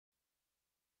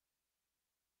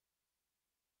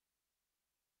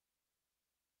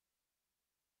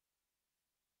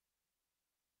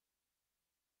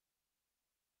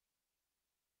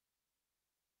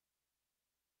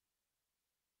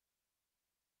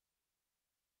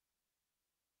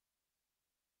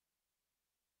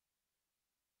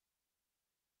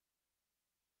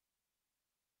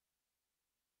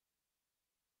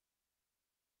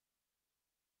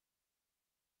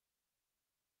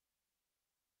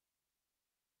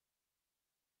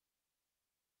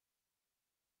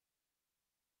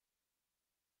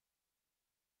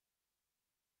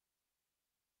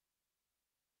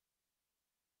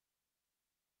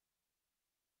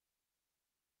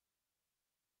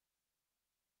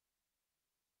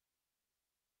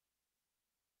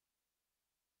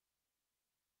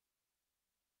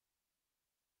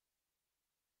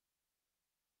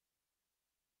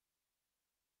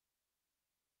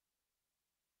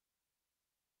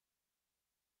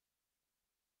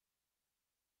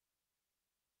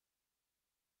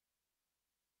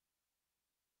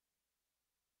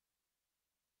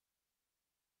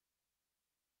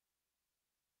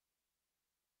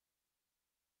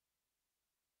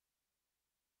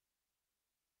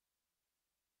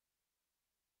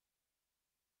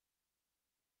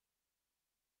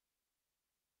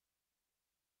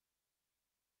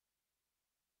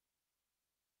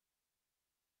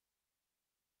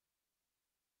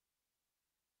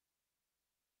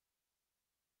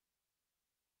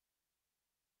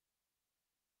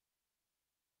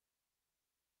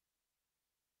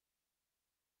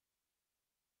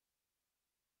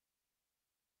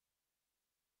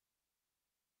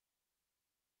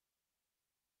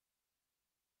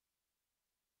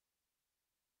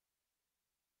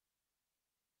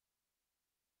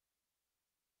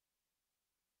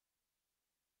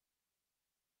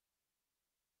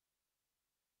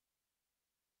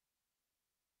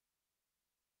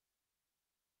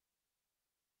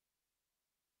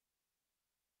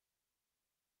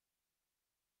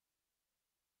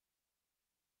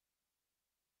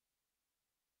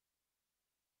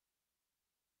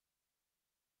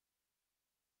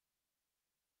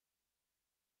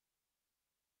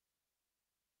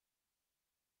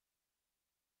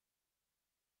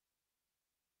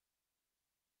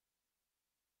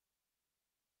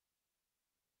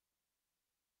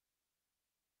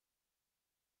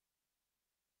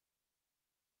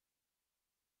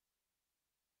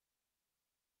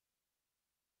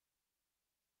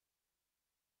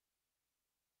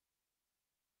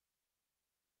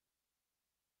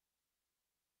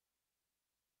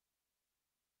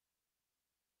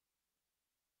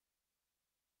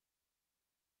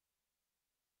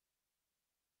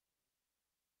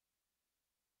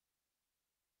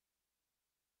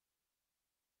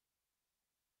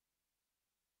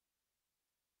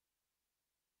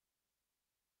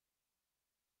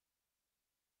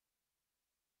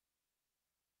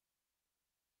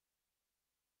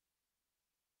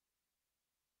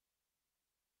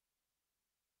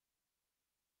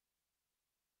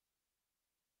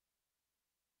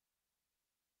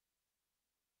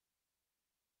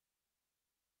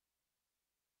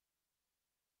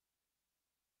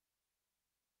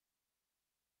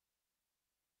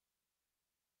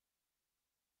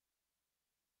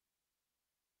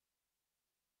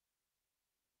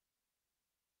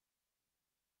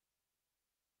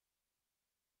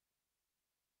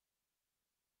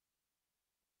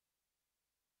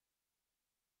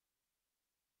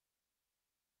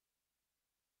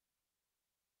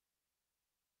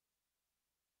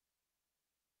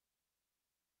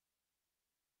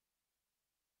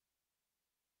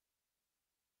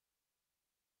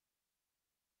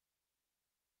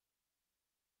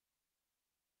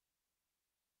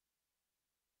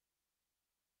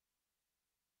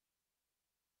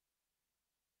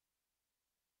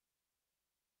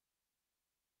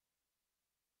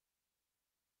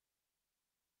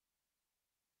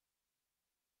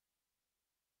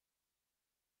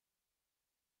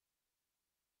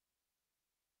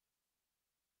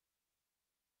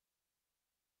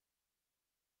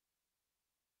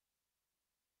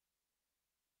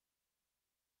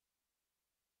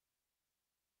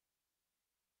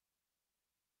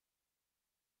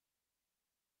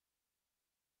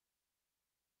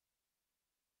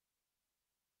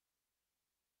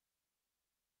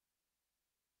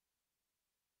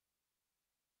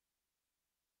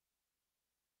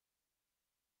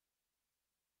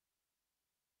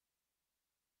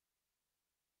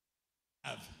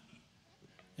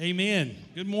Amen.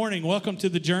 Good morning. Welcome to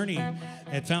the journey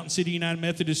at Fountain City United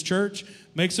Methodist Church.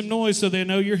 Make some noise so they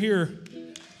know you're here.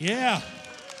 Yeah.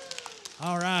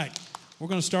 All right. We're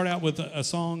going to start out with a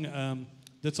song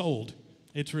that's old.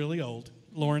 It's really old.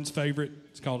 Lauren's favorite.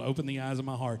 It's called Open the Eyes of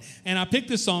My Heart. And I picked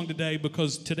this song today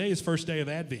because today is first day of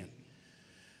Advent.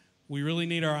 We really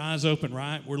need our eyes open,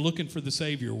 right? We're looking for the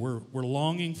Savior. We're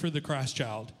longing for the Christ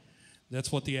child.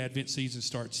 That's what the Advent season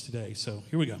starts today. So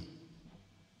here we go.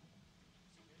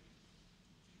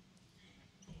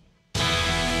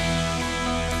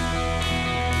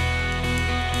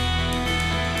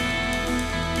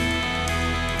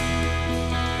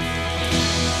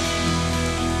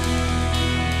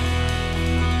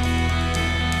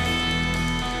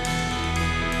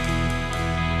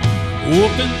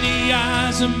 Open the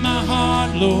eyes of my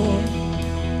heart, Lord.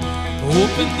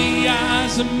 Open the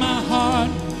eyes of my heart.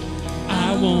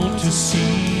 I want to see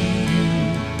you.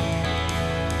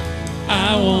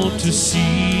 I want to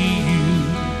see you.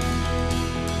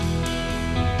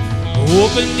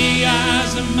 Open the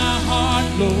eyes of my heart,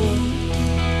 Lord.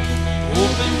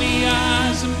 Open the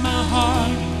eyes of my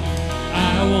heart.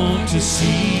 I want to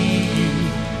see you.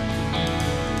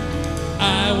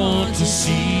 I want to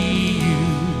see you.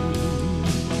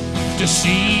 To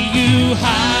see you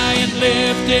high and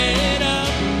lifted up,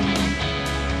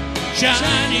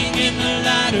 shining in the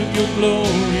light of your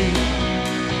glory.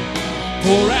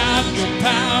 Pour out your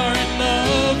power and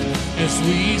love as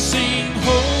we sing,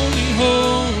 holy,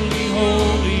 holy,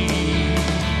 holy.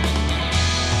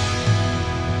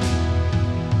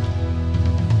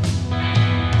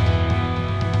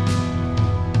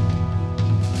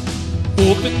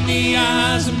 Open the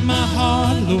eyes of my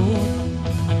heart, Lord.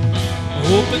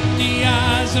 Open the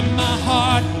eyes of my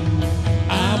heart.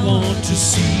 I want to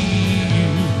see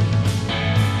you.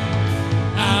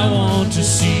 I want to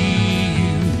see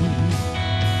you.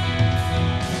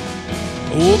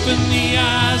 Open the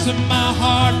eyes of my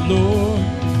heart, Lord.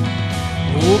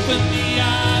 Open the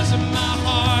eyes of my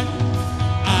heart.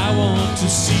 I want to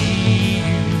see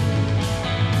you.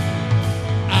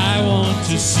 I want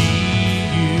to see you.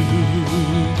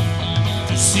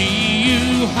 To see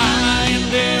you high and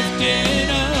lifted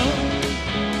up,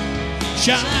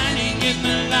 shining in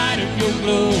the light of your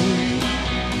glory.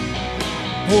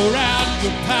 Pour out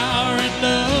your power and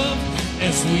love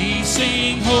as we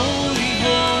sing, holy,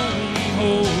 holy,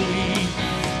 holy.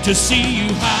 To see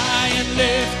you high and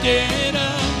lifted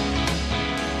up,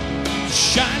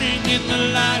 shining in the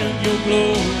light of your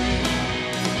glory.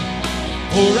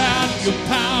 Pour out your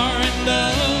power and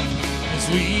love as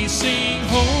we sing,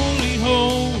 holy,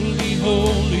 holy,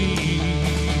 holy.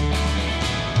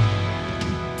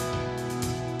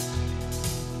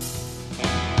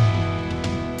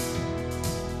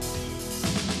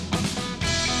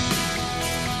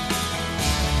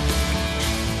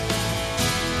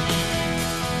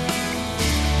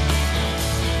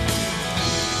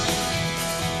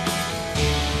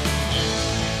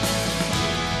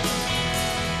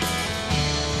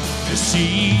 To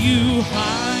see you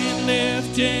high and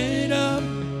lifted up,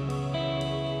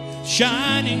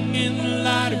 shining in the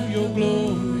light of your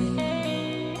glory.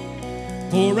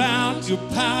 Pour out your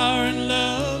power and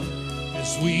love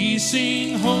as we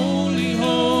sing, holy,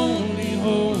 holy,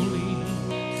 holy.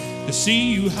 To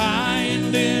see you high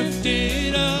and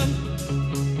lifted up,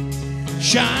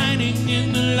 shining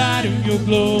in the light of your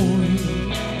glory.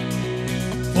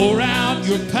 Pour out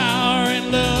your power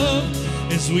and love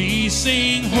as we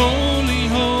sing, holy,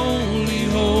 holy,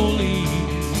 holy.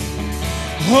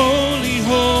 Holy,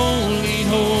 holy,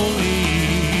 holy.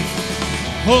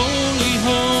 Holy,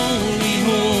 holy,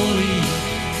 holy.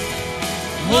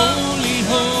 Holy,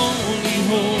 holy,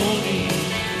 holy.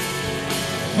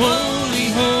 Holy,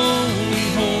 holy,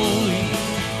 holy.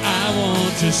 I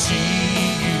want to see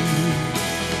you.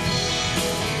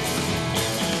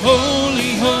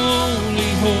 Holy,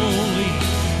 holy, holy.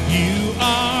 You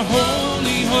are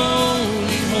holy,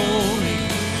 holy, holy.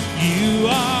 You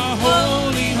are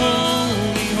holy,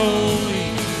 holy, holy.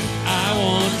 I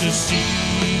want to see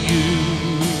you.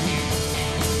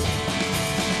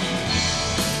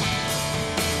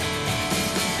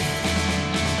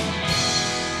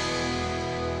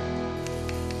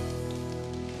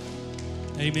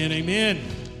 Amen, amen.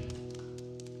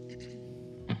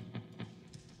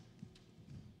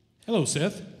 Hello,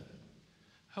 Seth.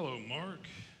 Hello, Mark.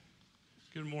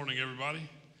 Good morning, everybody.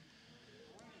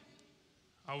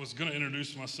 I was going to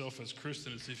introduce myself as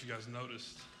Kristen and see if you guys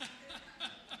noticed.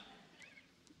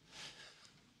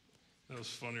 That was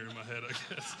funnier in my head, I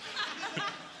guess.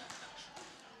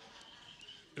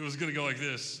 It was going to go like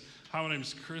this. Hi, my name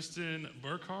is Kristen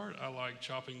Burkhart. I like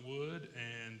chopping wood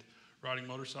and riding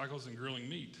motorcycles and grilling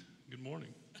meat. Good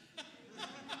morning.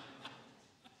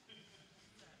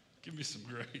 Give me some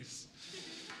grace.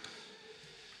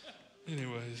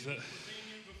 Anyways,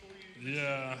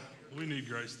 yeah, we need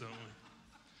grace, don't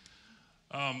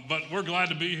we? But we're glad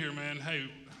to be here, man.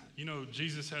 Hey, you know,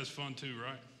 Jesus has fun too,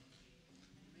 right?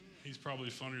 He's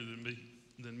probably funnier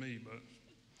than me, but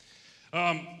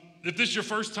if this is your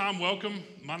first time, welcome.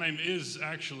 My name is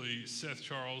actually Seth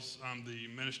Charles. I'm the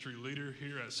ministry leader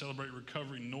here at Celebrate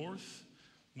Recovery North,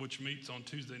 which meets on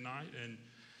Tuesday night, and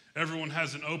everyone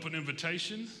has an open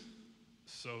invitation,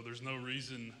 so there's no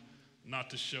reason not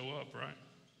to show up, right?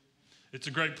 It's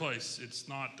a great place. It's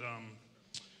not,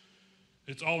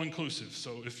 it's all inclusive.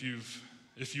 So if you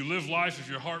live life, if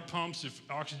your heart pumps, if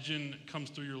oxygen comes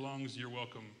through your lungs, you're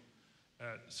welcome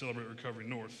at Celebrate Recovery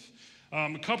North.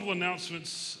 A couple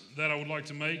announcements that I would like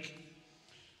to make.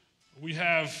 We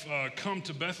have Come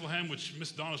to Bethlehem, which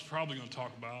Miss Donna's probably going to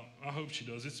talk about. I hope she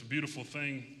does. It's a beautiful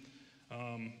thing.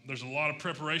 There's a lot of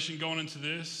preparation going into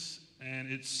this,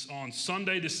 and it's on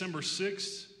Sunday, December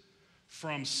 6th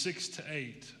from 6 to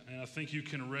 8. And I think you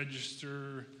can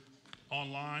register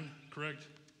online, correct?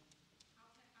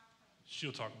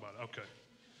 She'll talk about it.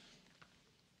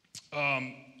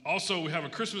 Okay. Also, we have a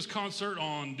Christmas concert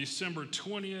on December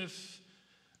 20th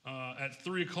at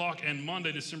 3 o'clock and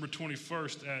Monday, December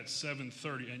 21st at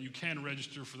 7:30. And you can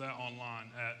register for that online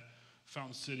at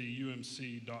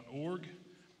FountainCityUMC.org.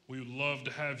 We would love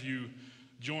to have you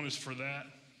join us for that.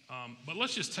 But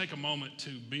let's just take a moment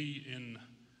to be in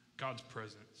God's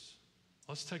presence.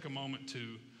 Let's take a moment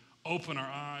to open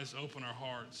our eyes, open our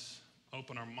hearts,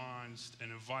 open our minds,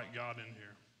 and invite God in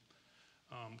here.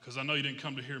 Because I know you didn't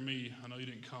come to hear me. I know you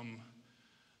didn't come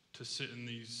to sit in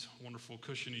these wonderful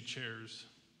cushiony chairs.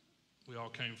 We all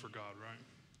came for God, right?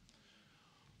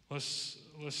 Let's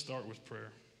start with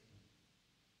prayer.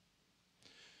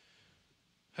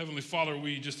 Heavenly Father,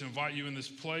 we just invite you in this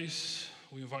place.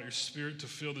 We invite your Spirit to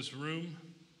fill this room.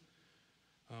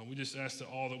 We just ask that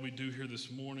all that we do here this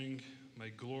morning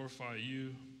may glorify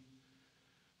you,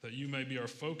 that you may be our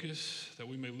focus, that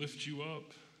we may lift you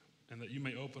up, and that you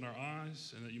may open our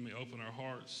eyes, and that you may open our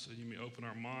hearts, that you may open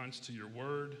our minds to your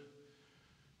word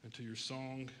and to your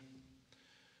song.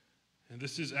 And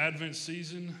this is Advent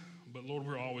season, but Lord,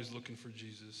 we're always looking for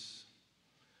Jesus.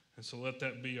 And so let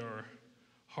that be our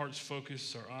heart's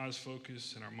focus, our eyes'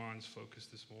 focus, and our minds' focus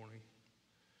this morning.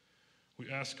 We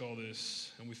ask all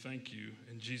this, and we thank you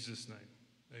in Jesus' name.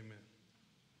 Amen.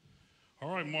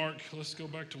 All right, Mark, let's go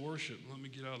back to worship. Let me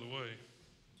get out of the way.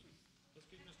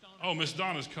 Oh, Miss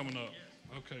Donna's coming up.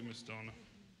 Okay, Miss Donna.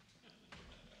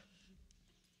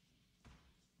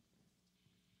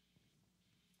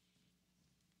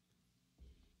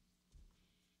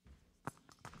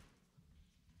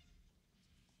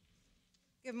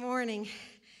 Good morning.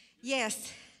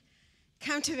 Yes,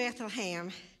 come to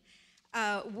Bethlehem.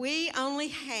 We only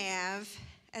have,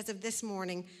 as of this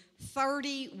morning,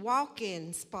 30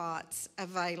 walk-in spots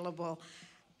available.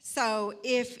 So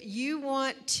if you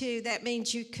want to, that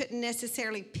means you couldn't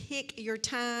necessarily pick your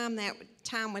time. That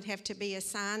time would have to be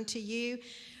assigned to you.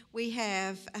 We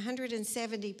have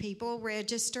 170 people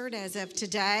registered as of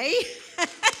today.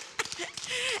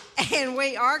 And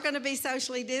we are going to be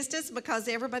socially distanced because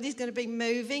everybody's going to be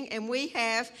moving. And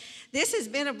this has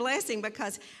been a blessing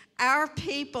because our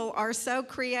people are so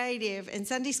creative, and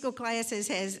Sunday school classes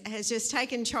has just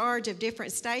taken charge of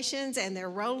different stations, and they're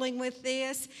rolling with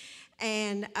this.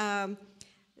 And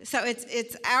so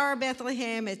it's our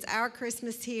Bethlehem, it's our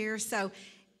Christmas here. So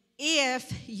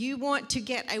if you want to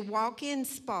get a walk-in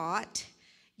spot,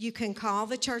 you can call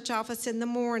the church office in the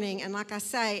morning. And like I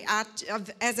say,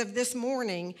 as of this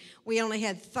morning, we only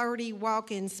had 30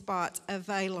 walk-in spots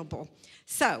available.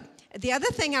 So the other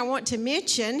thing I want to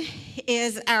mention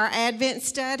is our Advent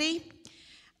study.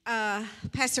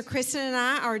 Pastor Kristen and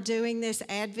I are doing this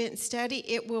Advent study.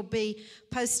 It will be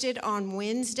posted on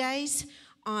Wednesdays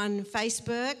on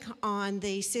Facebook, on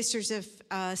the Sisters of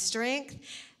Strength,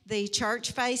 the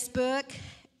church Facebook,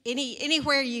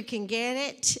 anywhere you can get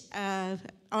it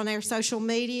on our social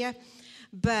media.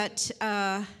 But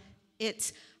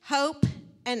it's Hope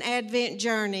and Advent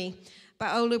Journey by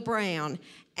Olu Brown.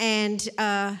 And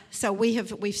so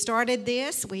we've started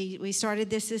this. We started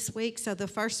this week. So the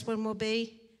first one will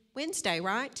be Wednesday,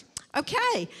 right?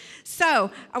 Okay. So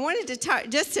I wanted to talk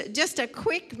just a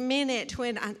quick minute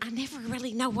when I never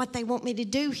really know what they want me to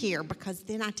do here because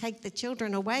then I take the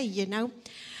children away, you know.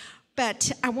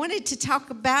 But I wanted to talk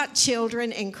about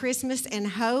children and Christmas and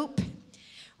hope.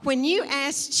 When you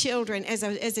ask children, as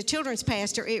a children's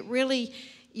pastor, it really,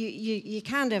 you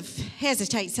kind of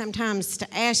hesitate sometimes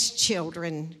to ask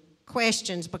children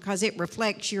questions because it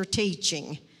reflects your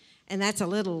teaching. And that's a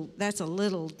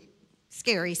little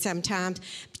scary sometimes.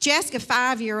 But you ask a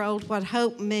 5-year-old what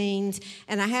hope means,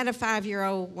 and I had a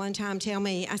 5-year-old one time tell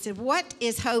me, I said, what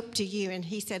is hope to you? And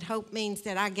he said, hope means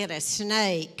that I get a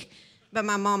snake, but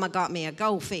my mama got me a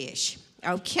goldfish.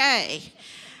 Okay.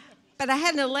 But I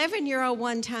had an 11-year-old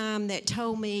one time that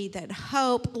told me that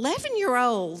hope,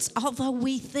 11-year-olds, although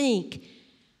we think,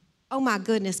 oh my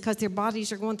goodness, because their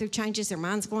bodies are going through changes, their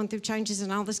mind's going through changes and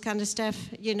all this kind of stuff,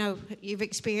 you know, you've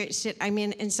experienced it,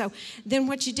 amen. And so then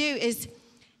what you do is,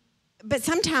 but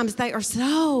sometimes they are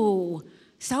so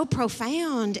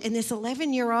profound. And this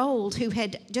 11-year-old who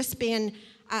had just been,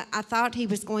 I thought he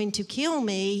was going to kill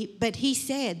me, but he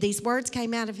said, these words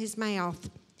came out of his mouth,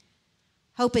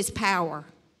 hope is power.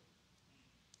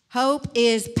 Hope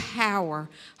is power.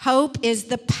 Hope is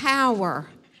the power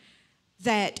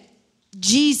that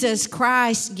Jesus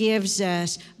Christ gives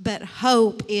us, but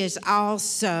hope is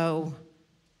also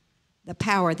the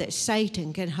power that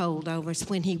Satan can hold over us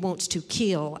when he wants to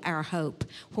kill our hope.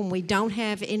 When we don't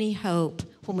have any hope,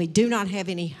 when we do not have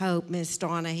any hope, Miss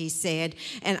Donna, he said,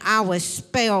 and I was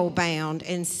spellbound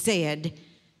and said,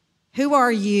 who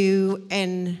are you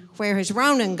and where has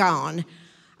Ronan gone?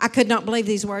 I could not believe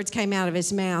these words came out of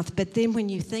his mouth, but then when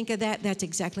you think of that, that's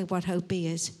exactly what hope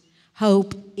is.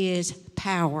 Hope is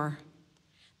power.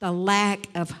 The lack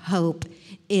of hope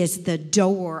is the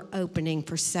door opening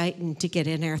for Satan to get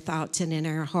in our thoughts and in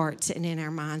our hearts and in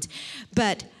our minds.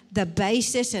 But the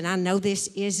basis, and I know this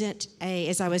isn't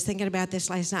as I was thinking about this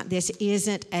last night, this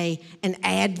isn't an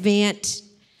Advent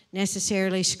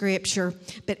necessarily scripture,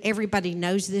 but everybody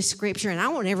knows this scripture, and I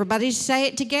want everybody to say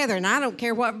it together, and I don't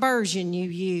care what version you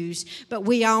use, but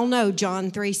we all know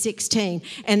John 3:16,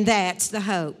 and that's the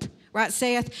hope. Right,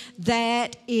 Seth?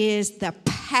 That is the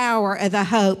power of the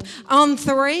hope. On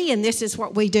 3, and this is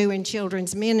what we do in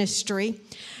children's ministry.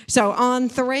 So on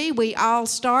 3, we all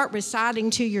start reciting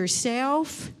to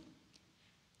yourself.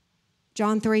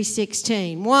 John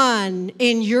 3:16. 1,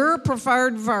 in your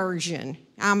preferred version.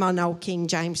 I'm an old King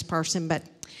James person, but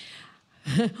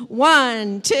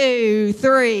 1, 2,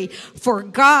 3. For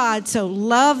God so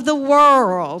loved the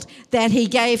world that he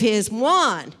gave his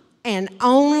one and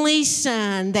only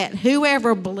Son, that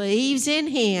whoever believes in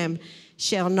him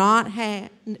shall not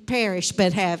perish,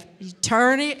 but have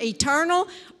eternal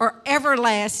or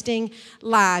everlasting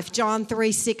life. John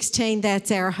 3:16, that's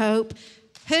our hope.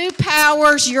 Who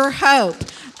powers your hope?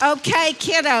 Okay,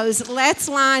 kiddos, let's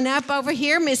line up over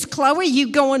here. Miss Chloe,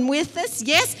 you going with us?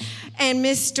 Yes. And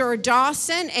Mr.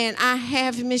 Dawson, and I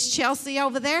have Miss Chelsea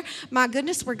over there. My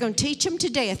goodness, we're going to teach them to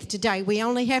death today. We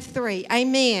only have 3.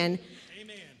 Amen.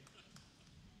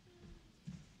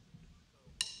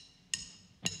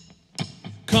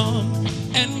 Come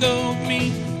and go with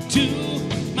me to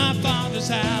my Father's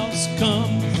house.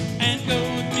 Come and go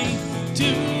with me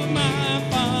to my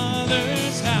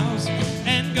Father's house.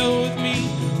 And go with me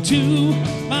to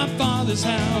my Father's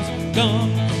house.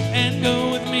 Come and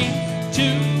go with me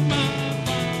to my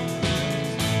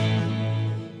Father's house.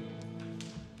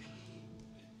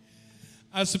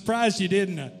 I surprised you,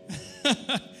 didn't I?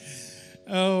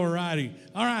 All righty.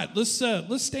 All right, let's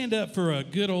stand up for a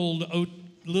good old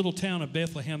Little Town of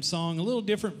Bethlehem song, a little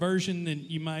different version than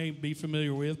you may be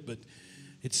familiar with, but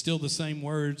it's still the same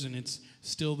words, and it's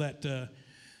still that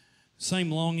same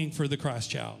longing for the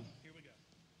Christ child. Here we go.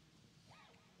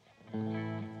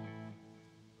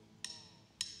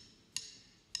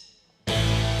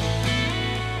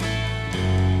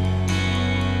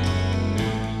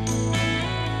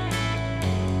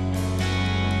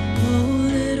 Oh,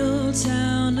 little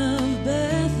town of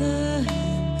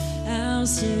Bethlehem, how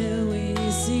still we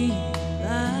see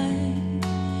light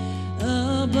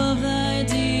above thy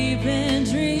deep and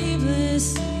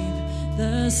dreamless sleep.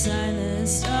 The silent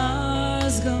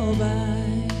stars go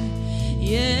by,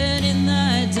 yet in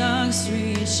thy dark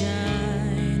street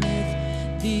shineth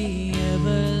the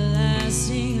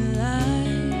everlasting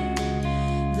light.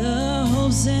 The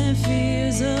hopes and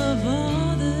fears of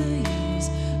all the years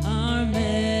are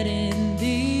met in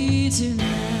thee tonight.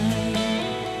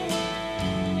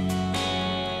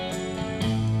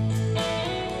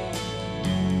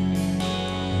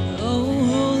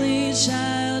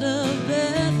 Child of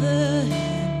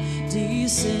Bethlehem,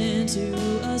 descend to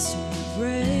us, we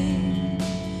pray.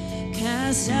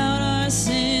 Cast out our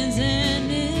sins and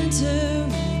enter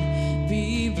in.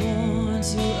 Be born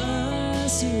to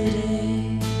us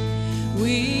today.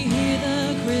 We hear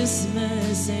the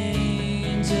Christmas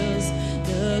angels,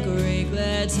 the great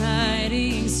glad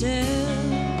tidings tell.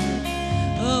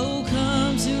 Oh,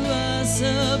 come to us,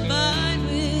 abide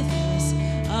with us,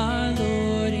 our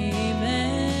Lord Emmanuel.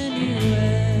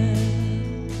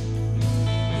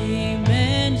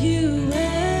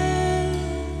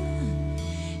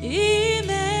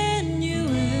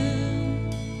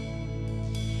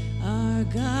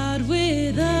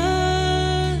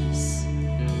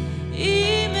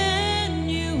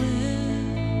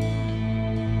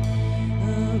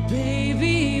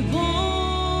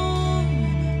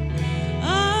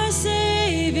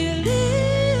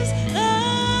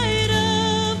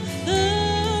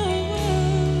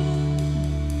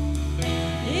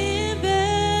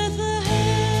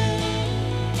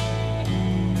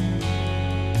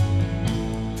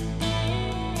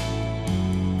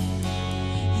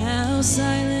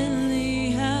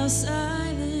 how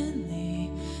silently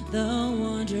the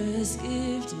wondrous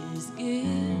gift is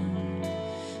given.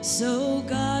 So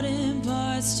God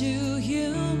imparts to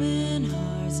human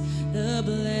hearts the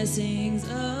blessings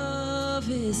of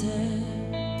his head.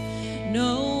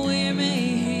 No ear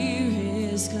may hear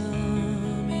his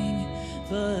coming,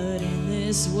 but in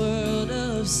this world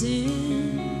of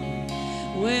sin,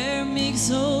 where meek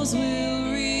souls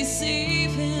will receive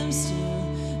him still,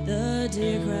 the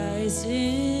dear Christ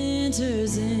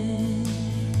enters in.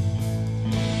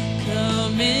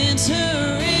 Come enter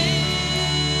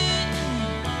in,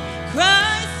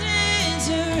 Christ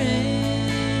enter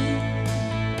in,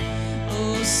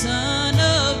 O Son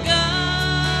of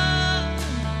God,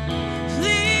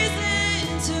 please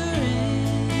enter in.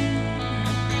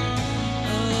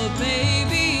 A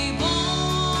baby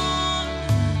born,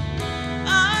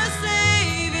 our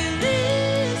Savior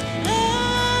lives,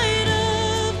 light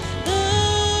of the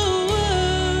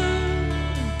world.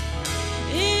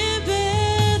 In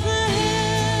Bethlehem,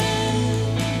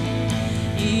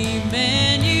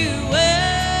 Emmanuel,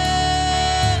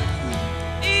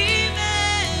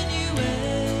 Emmanuel,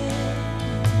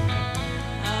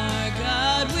 our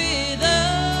God with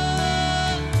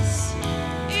us,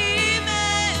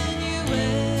 Emmanuel,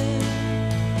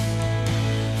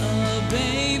 a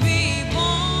baby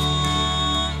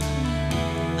born,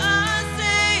 our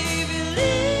Savior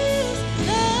lives,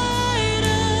 light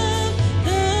of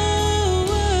the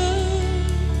world.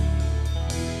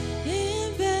 In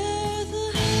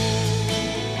Bethlehem.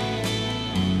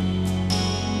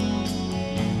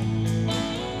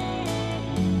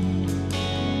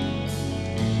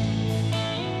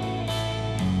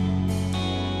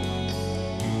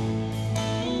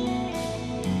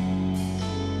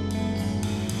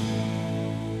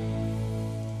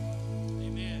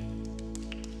 Amen.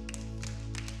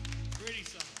 Pretty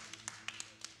song.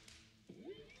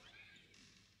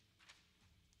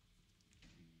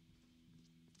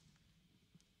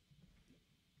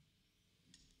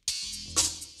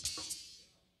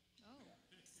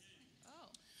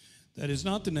 That is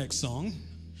not the next song.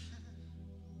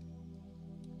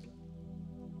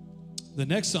 The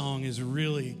next song is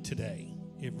really today.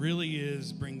 It really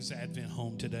is, brings Advent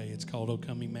home today. It's called O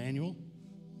Come Emmanuel.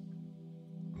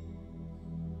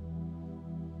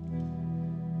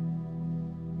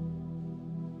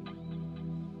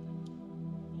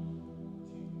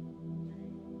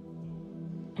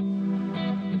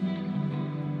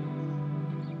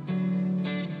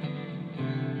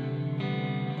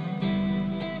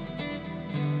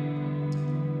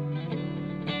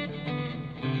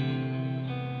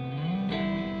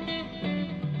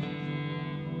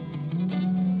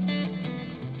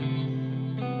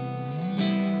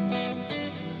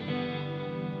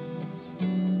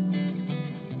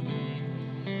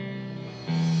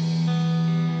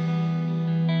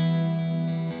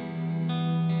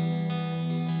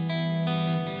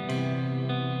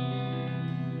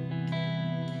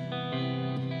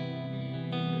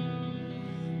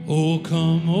 O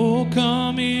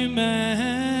come,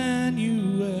 Emmanuel,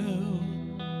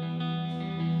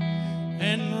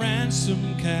 and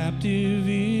ransom captive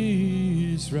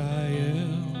Israel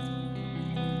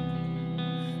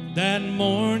that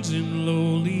mourns in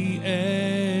lowly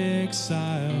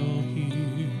exile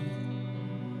here,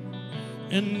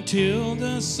 until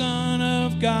the Son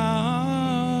of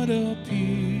God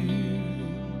appear.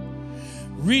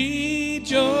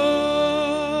 Rejoice,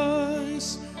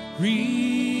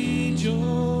 rejoice,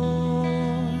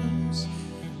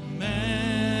 Emmanuel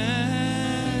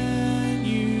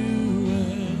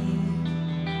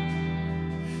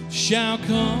shall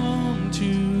come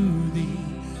to thee,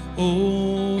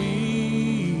 O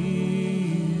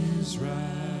Israel.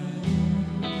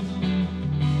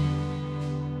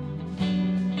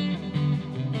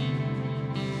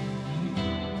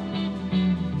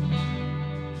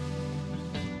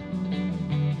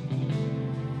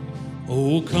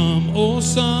 O come, O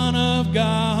Son of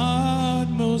God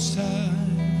Most High,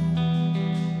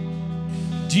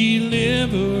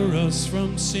 deliver us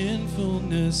from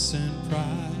sinfulness and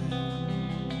pride.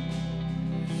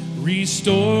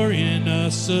 Restore in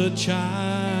us a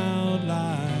childlike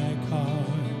heart,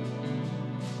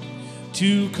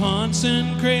 to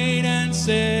consecrate and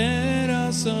set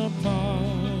us apart.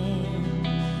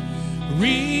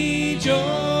 Rejoice,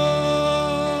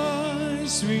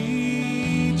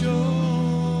 rejoice,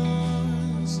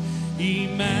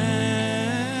 Emmanuel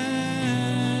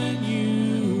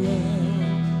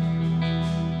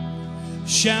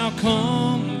shall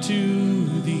come to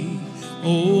thee,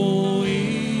 O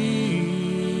Israel.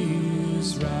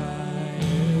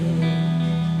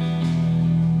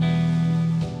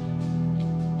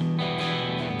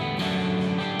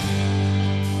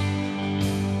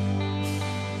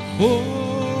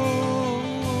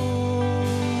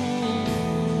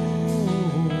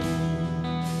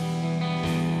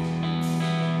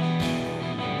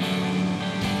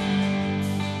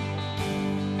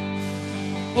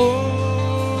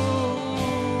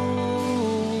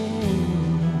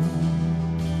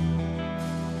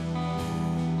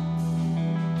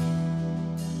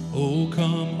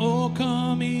 Oh,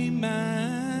 come, Emmanuel.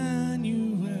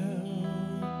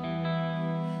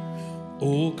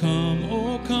 Oh,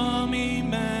 come,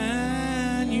 Emmanuel.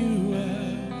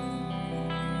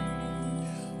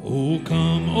 Oh,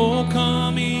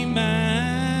 come, Emmanuel.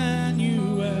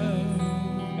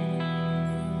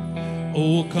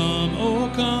 Oh,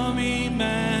 come,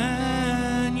 Emmanuel.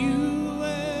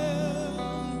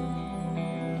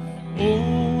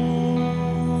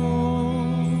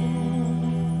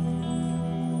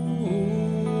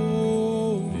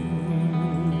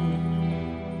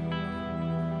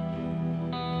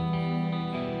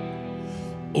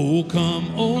 Oh,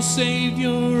 come, O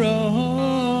Savior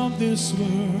of this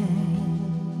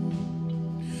world,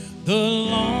 the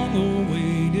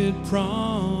long-awaited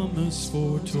promise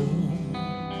foretold,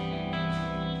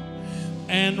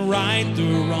 and right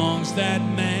the wrongs that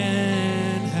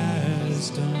man has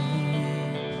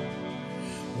done.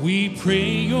 We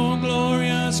pray your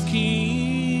glorious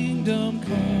kingdom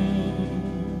come.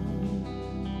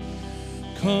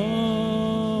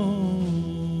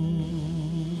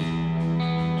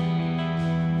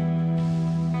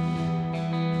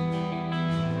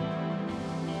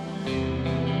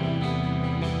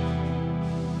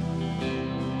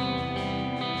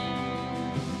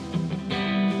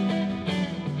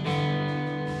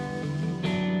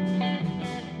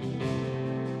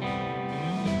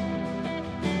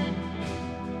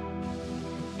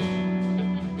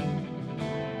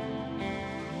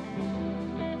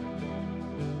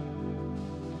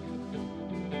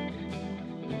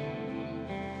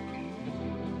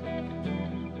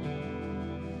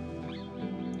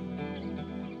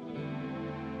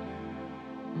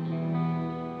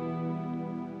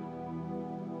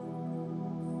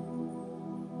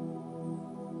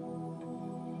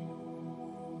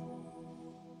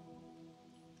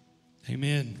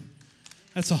 Amen.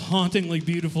 That's a hauntingly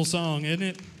beautiful song, isn't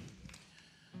it?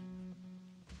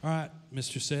 All right,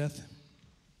 Mr. Seth.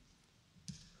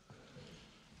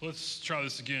 Let's try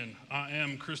this again. I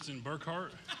am Kristen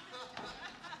Burkhart.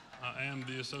 I am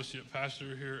the associate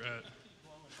pastor here at...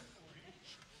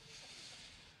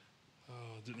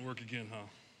 Oh, it didn't work again, huh?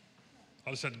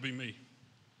 I'll just have to be me.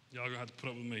 Y'all are going to have to put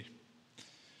up with me.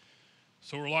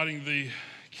 So we're lighting the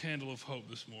candle of hope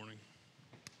this morning.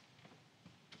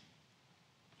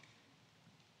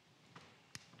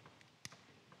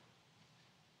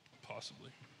 Possibly.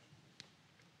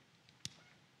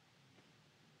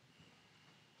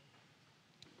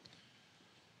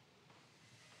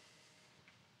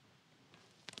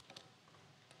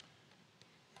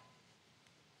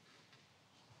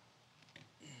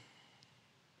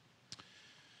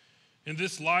 In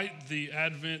this light, the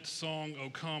Advent song, O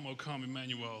Come,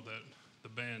 Emmanuel, that the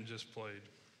band just played,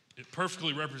 it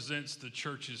perfectly represents the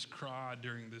church's cry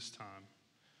during this time.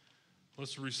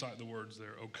 Let's recite the words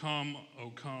there. O come,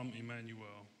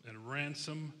 Emmanuel, and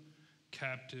ransom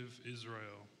captive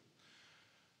Israel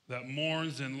that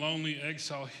mourns in lonely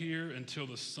exile here until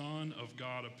the Son of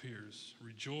God appears.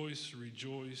 Rejoice,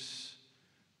 rejoice,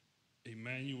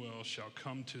 Emmanuel shall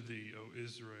come to thee, O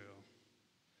Israel.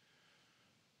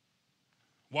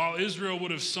 While Israel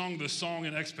would have sung the song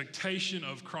in expectation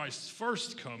of Christ's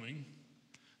first coming,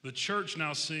 the church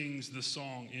now sings the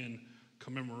song in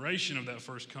commemoration of that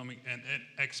first coming and an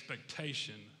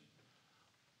expectation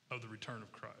of the return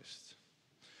of Christ.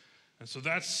 And so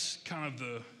that's kind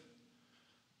of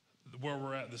where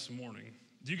we're at this morning.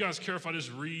 Do you guys care if I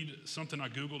just read something I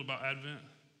Googled about Advent?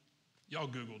 Y'all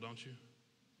Google, don't you?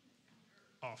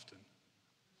 Often.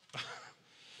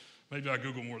 Maybe I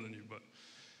Google more than you, but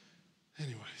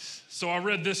anyways. So I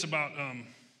read this about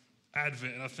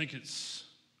Advent, and I think it's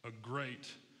a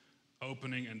great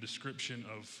opening and description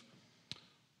of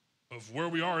where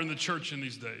we are in the church in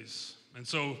these days. And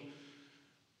so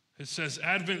it says,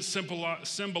 Advent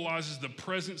symbolizes the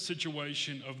present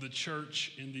situation of the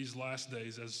church in these last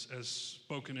days, as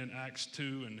spoken in Acts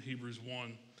 2 and Hebrews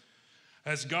 1.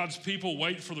 As God's people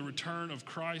wait for the return of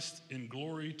Christ in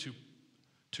glory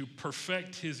to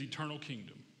perfect his eternal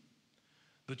kingdom.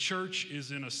 The church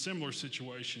is in a similar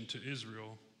situation to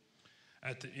Israel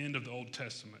at the end of the Old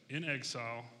Testament, in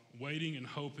exile, waiting and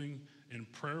hoping in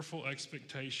prayerful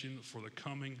expectation for the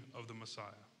coming of the Messiah.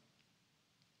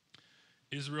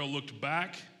 Israel looked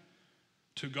back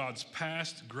to God's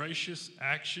past gracious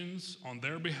actions on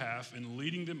their behalf in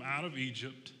leading them out of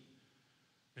Egypt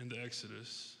in the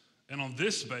Exodus. And on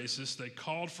this basis, they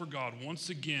called for God once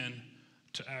again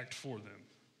to act for them.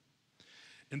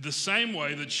 In the same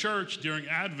way, the church during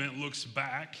Advent looks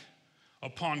back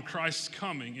upon Christ's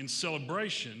coming in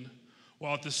celebration,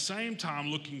 while at the same time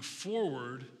looking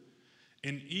forward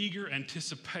in eager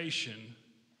anticipation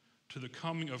to the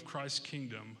coming of Christ's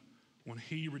kingdom when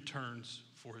he returns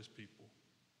for his people.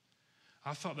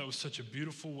 I thought that was such a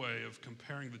beautiful way of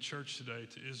comparing the church today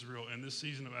to Israel in this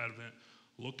season of Advent,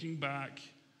 looking back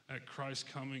at Christ's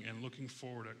coming and looking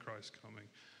forward at Christ's coming.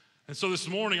 And so this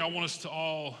morning, I want us to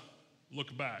all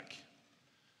look back.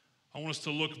 I want us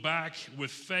to look back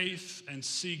with faith and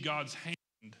see God's hand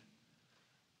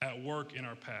at work in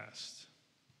our past.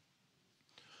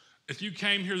 If you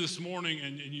came here this morning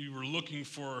and you were looking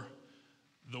for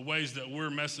the ways that we're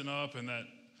messing up and that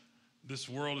this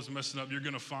world is messing up, you're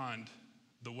going to find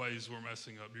the ways we're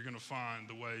messing up. You're going to find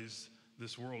the ways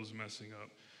this world is messing up.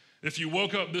 If you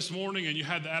woke up this morning and you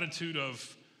had the attitude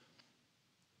of,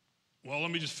 well,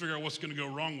 let me just figure out what's going to go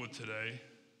wrong with today,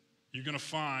 you're going to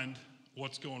find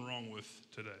what's going wrong with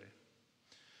today.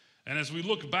 And as we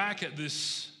look back at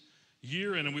this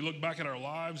year and we look back at our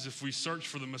lives, if we search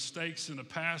for the mistakes in the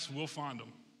past, we'll find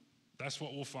them. That's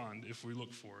what we'll find if we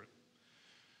look for it.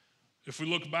 If we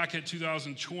look back at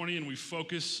 2020 and we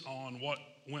focus on what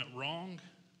went wrong,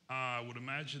 I would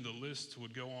imagine the list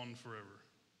would go on forever,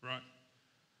 right?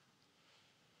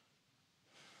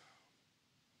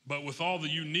 But with all the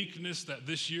uniqueness that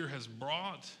this year has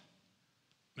brought,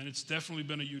 and it's definitely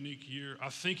been a unique year, I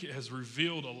think it has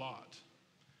revealed a lot.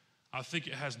 I think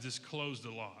it has disclosed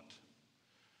a lot.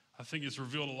 I think it's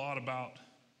revealed a lot about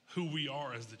who we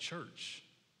are as the church.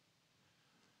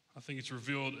 I think it's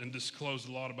revealed and disclosed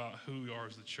a lot about who we are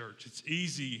as the church. It's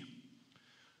easy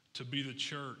to be the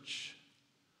church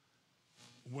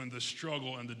when the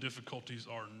struggle and the difficulties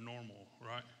are normal,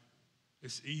 right?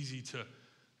 It's easy to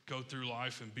go through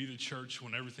life and be the church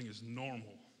when everything is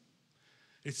normal.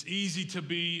 It's easy to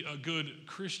be a good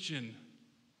Christian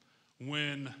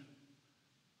when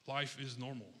life is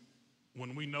normal.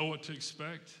 When we know what to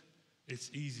expect,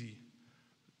 it's easy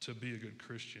to be a good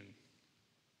Christian.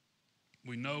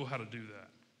 We know how to do that.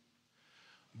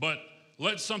 But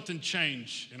let something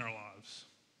change in our lives.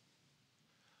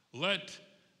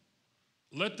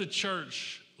 Let the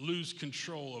church lose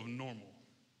control of normal.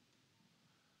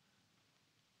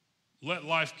 Let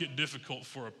life get difficult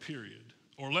for a period,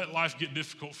 or let life get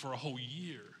difficult for a whole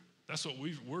year. That's what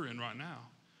we're in right now.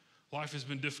 Life has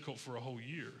been difficult for a whole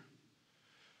year.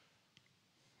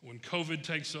 When COVID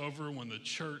takes over, when the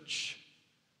church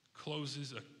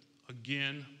closes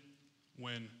again,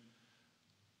 when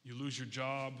you lose your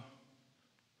job,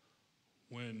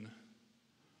 when you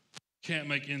can't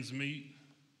make ends meet,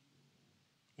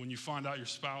 when you find out your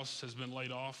spouse has been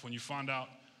laid off, when you find out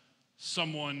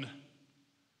someone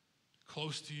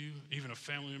close to you, even a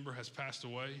family member, has passed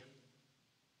away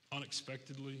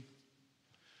unexpectedly,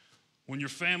 when your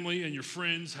family and your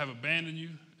friends have abandoned you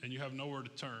and you have nowhere to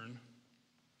turn,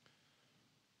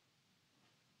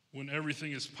 when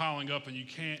everything is piling up and you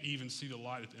can't even see the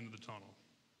light at the end of the tunnel,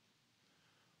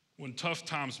 when tough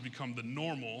times become the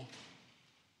normal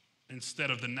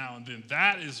instead of the now and then,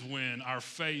 that is when our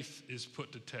faith is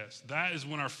put to test. That is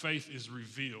when our faith is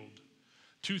revealed.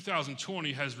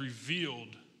 2020 has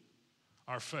revealed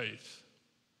our faith.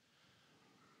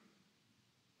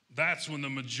 That's when the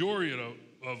majority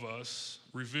of us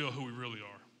reveal who we really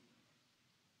are.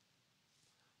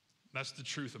 That's the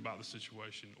truth about the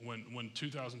situation. When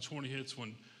 2020 hits,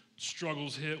 when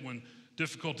struggles hit, when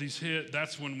difficulties hit,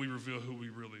 that's when we reveal who we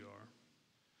really are.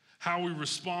 How we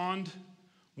respond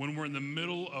when we're in the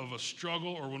middle of a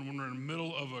struggle or when we're in the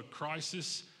middle of a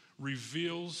crisis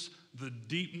reveals the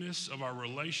deepness of our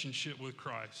relationship with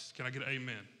Christ. Can I get an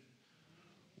amen?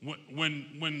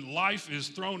 When life is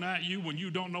thrown at you, when you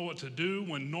don't know what to do,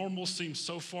 when normal seems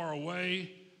so far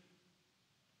away,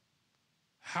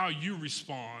 how you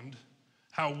respond,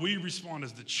 how we respond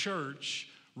as the church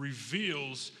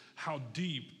reveals how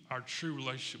deep our true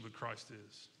relationship with Christ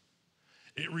is.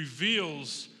 It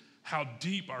reveals how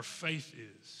deep our faith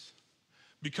is.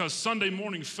 Because Sunday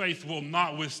morning faith will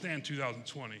not withstand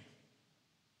 2020.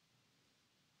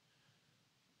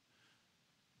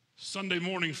 Sunday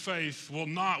morning faith will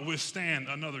not withstand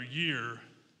another year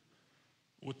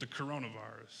with the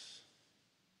coronavirus.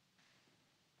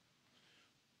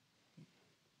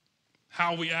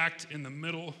 How we act in the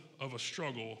middle of a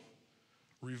struggle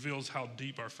reveals how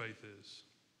deep our faith is.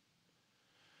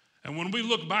 And when we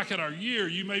look back at our year,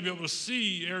 you may be able to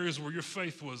see areas where your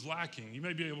faith was lacking. You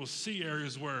may be able to see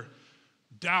areas where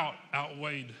doubt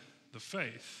outweighed the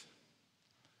faith.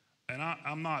 And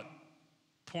I'm not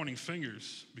pointing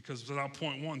fingers, because without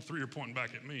point one, three are pointing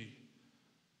back at me.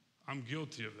 I'm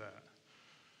guilty of that.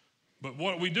 But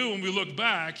what we do when we look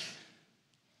back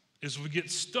is we get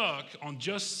stuck on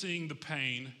just seeing the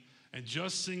pain and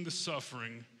just seeing the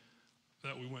suffering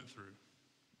that we went through.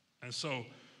 And so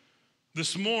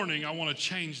this morning, I want to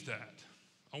change that.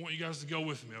 I want you guys to go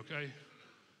with me, okay?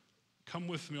 Come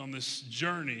with me on this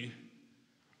journey,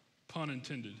 pun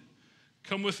intended.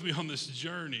 Come with me on this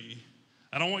journey,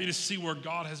 and I want you to see where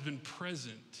God has been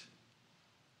present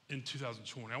in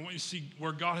 2020. I want you to see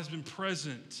where God has been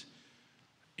present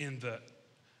in the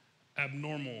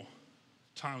abnormal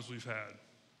times we've had.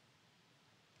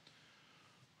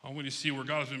 I want you to see where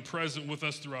God has been present with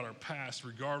us throughout our past,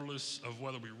 regardless of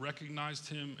whether we recognized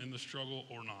him in the struggle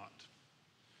or not.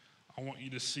 I want you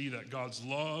to see that God's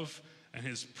love and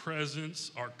his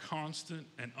presence are constant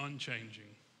and unchanging.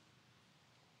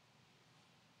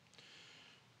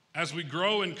 As we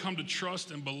grow and come to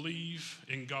trust and believe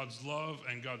in God's love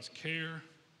and God's care,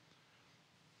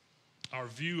 our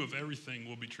view of everything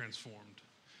will be transformed.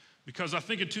 Because I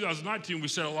think in 2019 we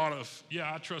said a lot of,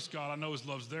 yeah, I trust God, I know his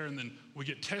love's there, and then we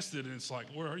get tested and it's like,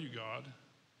 where are you, God?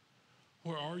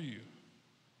 Where are you?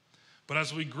 But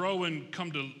as we grow and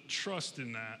come to trust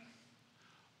in that,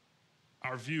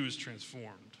 our view is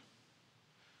transformed.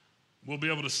 We'll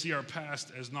be able to see our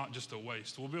past as not just a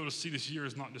waste. We'll be able to see this year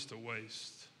as not just a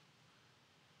waste.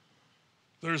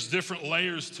 There's different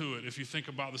layers to it if you think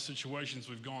about the situations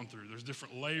we've gone through. There's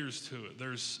different layers to it.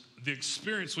 There's the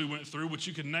experience we went through, which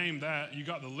you can name that. You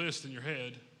got the list in your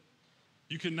head.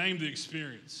 You can name the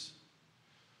experience.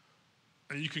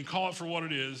 And you can call it for what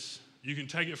it is. You can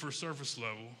take it for surface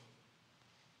level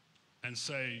and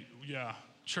say, yeah,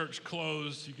 church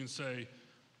closed. You can say,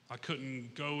 I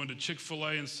couldn't go into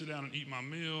Chick-fil-A and sit down and eat my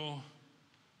meal,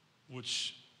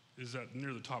 which is at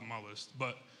near the top of my list.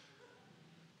 But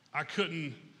I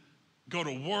couldn't go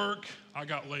to work. I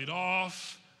got laid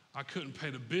off. I couldn't pay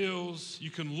the bills. You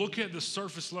can look at the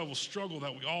surface level struggle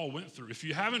that we all went through. If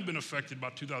you haven't been affected by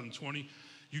 2020,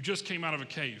 you just came out of a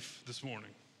cave this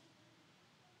morning.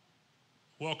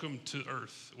 Welcome to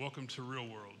earth. Welcome to real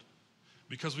world.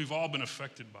 Because we've all been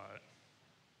affected by it.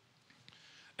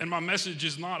 And my message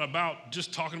is not about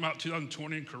just talking about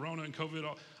 2020 and Corona and COVID.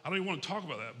 I don't even want to talk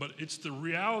about that. But it's the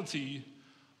reality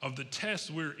of the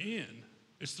test we're in.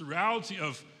 It's the reality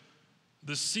of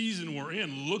the season we're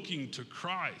in, looking to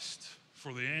Christ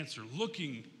for the answer,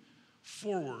 looking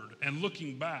forward and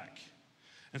looking back.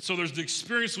 And so there's the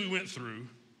experience we went through,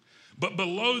 but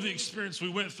below the experience we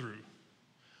went through,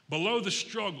 below the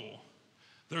struggle,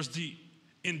 there's the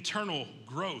internal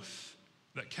growth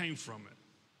that came from it.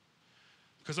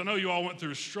 Because I know you all went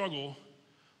through a struggle,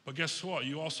 but guess what?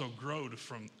 You also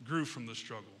grew from the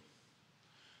struggle.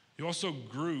 You also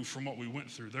grew from what we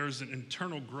went through. There's an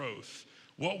internal growth.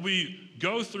 What we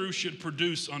go through should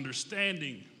produce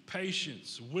understanding,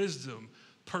 patience, wisdom,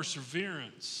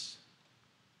 perseverance,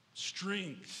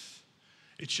 strength.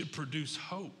 It should produce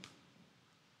hope.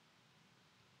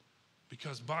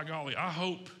 Because by golly, I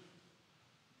hope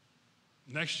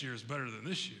next year is better than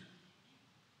this year.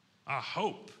 I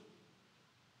hope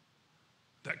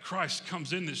that Christ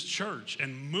comes in this church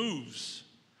and moves.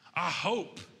 I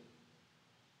hope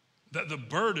that the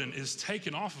burden is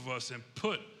taken off of us and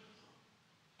put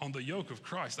on the yoke of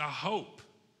Christ. I hope.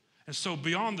 And so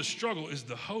beyond the struggle is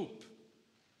the hope.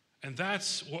 And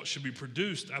that's what should be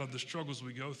produced out of the struggles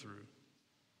we go through.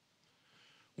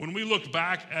 When we look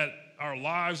back at our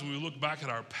lives, when we look back at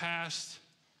our past,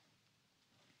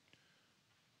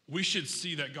 we should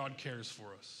see that God cares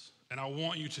for us. And I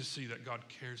want you to see that God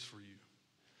cares for you.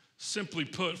 Simply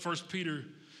put, 1 Peter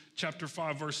chapter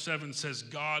 5, verse 7 says,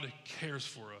 God cares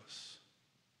for us.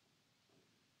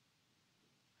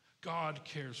 God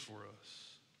cares for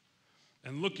us.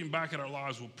 And looking back at our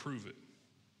lives will prove it.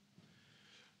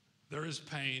 There is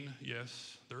pain,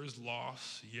 yes. There is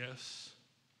loss, yes.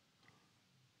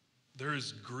 There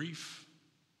is grief.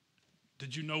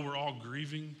 Did you know we're all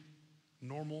grieving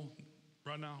normal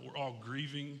right now? We're all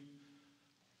grieving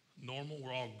normal.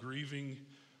 We're all grieving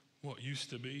what used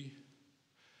to be.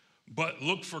 But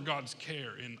look for God's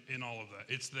care in all of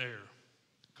that. It's there.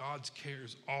 God's care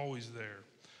is always there.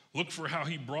 Look for how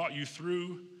he brought you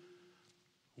through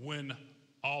when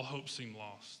all hope seemed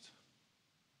lost.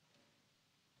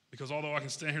 Because although I can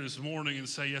stand here this morning and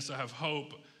say, yes, I have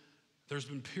hope, there's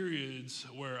been periods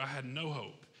where I had no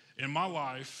hope. In my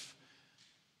life,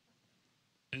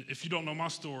 and if you don't know my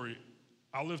story,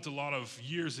 I lived a lot of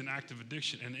years in active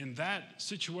addiction. And in that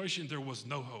situation, there was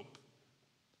no hope.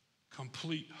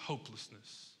 Complete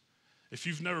hopelessness. If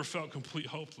you've never felt complete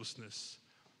hopelessness,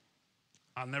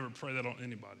 I never pray that on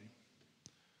anybody.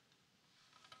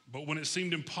 But when it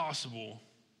seemed impossible,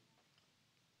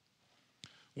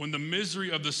 when the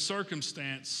misery of the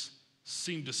circumstance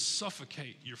seemed to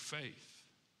suffocate your faith,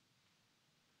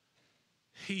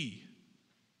 He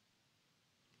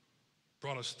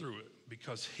brought us through it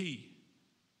because He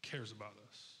cares about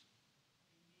us.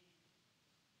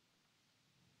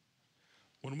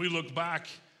 When we look back,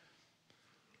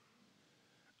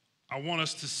 I want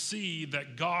us to see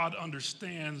that God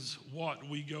understands what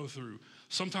we go through.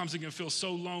 Sometimes it can feel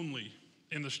so lonely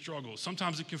in the struggle.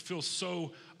 Sometimes it can feel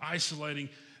so isolating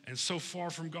and so far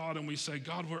from God, and we say,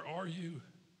 God, where are you?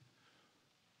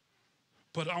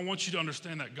 But I want you to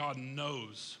understand that God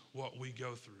knows what we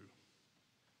go through.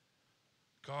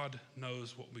 God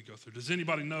knows what we go through. Does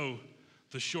anybody know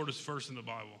the shortest verse in the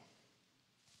Bible?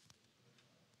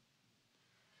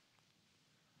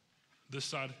 This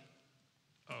side?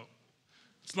 Oh,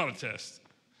 it's not a test.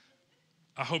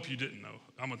 I hope you didn't know.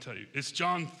 I'm going to tell you. It's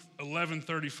John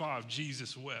 11:35.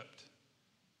 Jesus wept.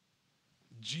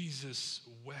 Jesus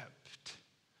wept.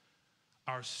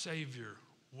 Our Savior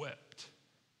wept.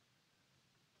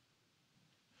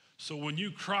 So when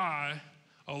you cry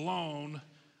alone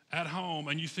at home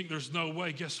and you think there's no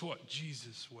way, guess what?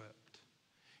 Jesus wept.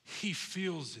 He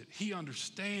feels it. He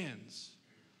understands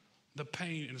the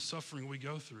pain and suffering we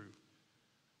go through.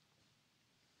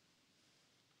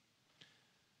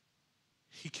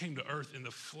 He came to earth in the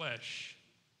flesh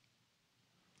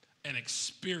and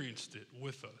experienced it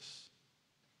with us.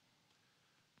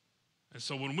 And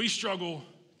so when we struggle,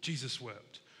 Jesus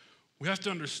wept. We have to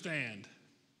understand,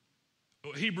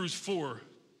 Hebrews 4,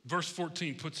 verse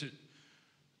 14 puts it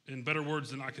in better words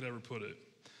than I could ever put it.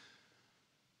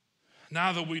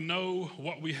 Now that we know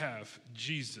what we have,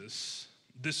 Jesus,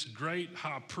 this great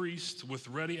high priest with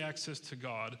ready access to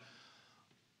God,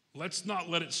 let's not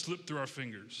let it slip through our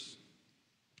fingers.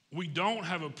 We don't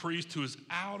have a priest who is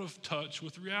out of touch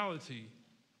with reality.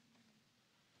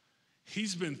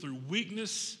 He's been through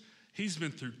weakness. He's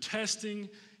been through testing.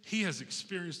 He has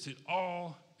experienced it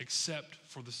all except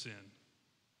for the sin.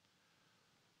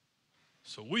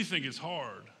 So we think it's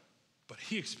hard, but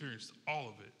he experienced all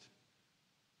of it.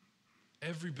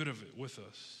 Every bit of it with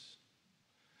us.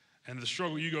 And the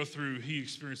struggle you go through, he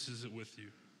experiences it with you.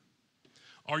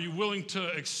 Are you willing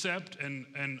to accept and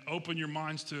open your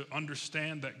minds to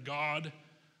understand that God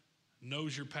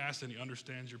knows your past and he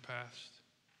understands your past?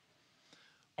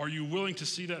 Are you willing to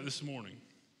see that this morning?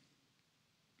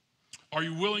 Are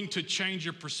you willing to change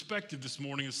your perspective this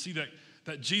morning and see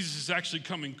that Jesus is actually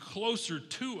coming closer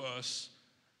to us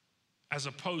as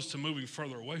opposed to moving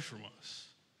further away from us?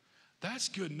 That's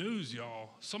good news,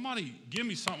 y'all. Somebody give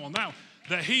me something on that.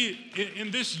 That he, in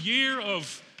this year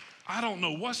of, I don't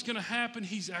know what's going to happen,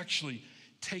 he's actually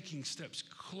taking steps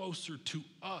closer to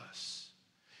us.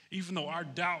 Even though our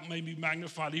doubt may be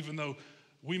magnified, even though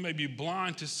we may be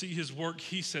blind to see his work,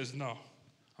 he says, no,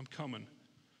 I'm coming.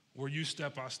 Where you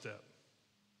step, I step.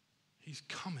 He's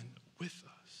coming with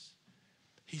us.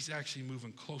 He's actually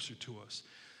moving closer to us.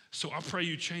 So I pray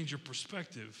you change your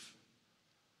perspective,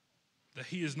 that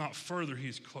he is not further, he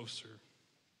is closer.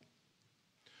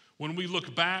 When we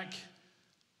look back,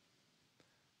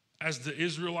 as the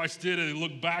Israelites did, and they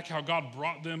look back how God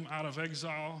brought them out of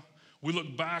exile, we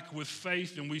look back with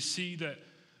faith and we see that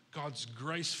God's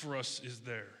grace for us is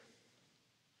there.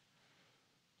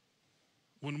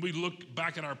 When we look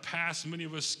back at our past, many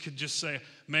of us could just say,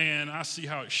 man, I see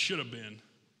how it should have been.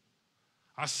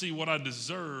 I see what I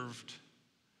deserved,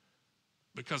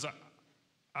 because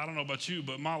I don't know about you,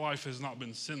 but my life has not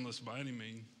been sinless by any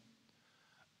means.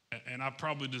 And I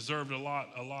probably deserved a lot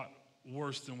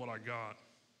worse than what I got.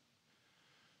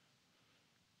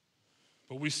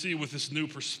 But we see with this new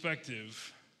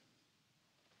perspective,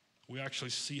 we actually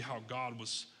see how God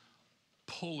was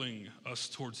pulling us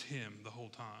towards him the whole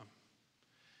time.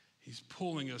 He's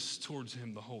pulling us towards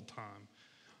him the whole time.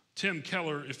 Tim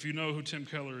Keller, if you know who Tim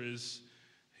Keller is,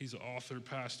 he's an author,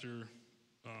 pastor.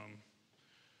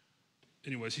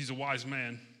 Anyways, he's a wise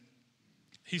man.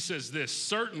 He says this: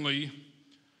 certainly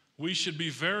we should be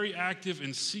very active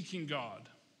in seeking God.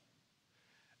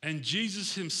 And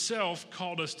Jesus himself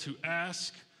called us to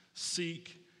ask,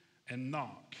 seek, and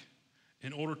knock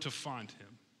in order to find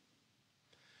him.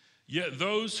 Yet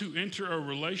those who enter a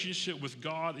relationship with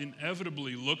God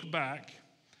inevitably look back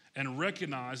and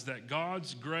recognize that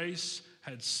God's grace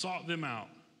had sought them out,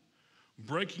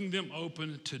 breaking them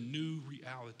open to new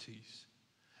realities.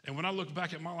 And when I look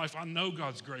back at my life, I know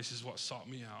God's grace is what sought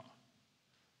me out.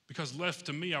 Because left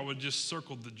to me, I would just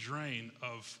circle the drain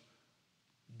of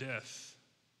death.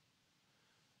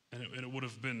 And it would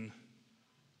have been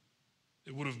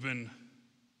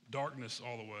darkness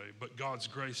all the way. But God's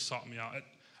grace sought me out.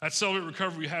 At Celebrate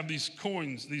Recovery, we have these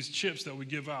coins, these chips that we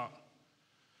give out.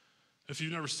 If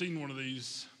you've never seen one of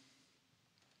these,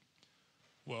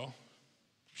 well,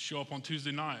 show up on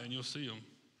Tuesday night and you'll see them.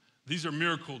 These are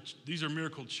miracle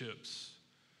chips.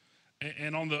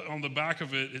 And on the back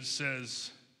of it, it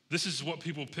says, this is what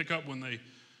people pick up when they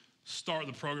start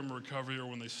the program of recovery or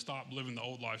when they stop living the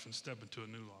old life and step into a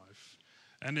new life.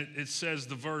 And it says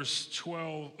the verse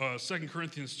 2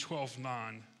 Corinthians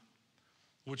 12:9,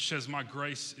 which says, my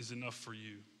grace is enough for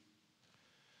you.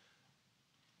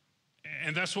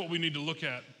 And that's what we need to look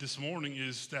at this morning,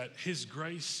 is that his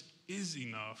grace is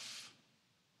enough.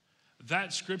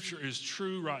 That scripture is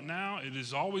true right now. It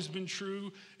has always been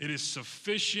true. It is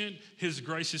sufficient. His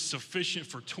grace is sufficient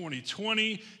for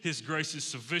 2020. His grace is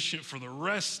sufficient for the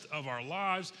rest of our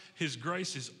lives. His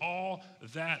grace is all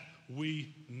that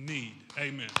we need.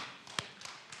 Amen.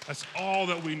 That's all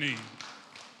that we need.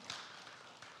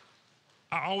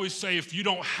 I always say, if you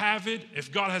don't have it,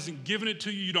 if God hasn't given it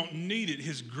to you, you don't need it.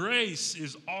 His grace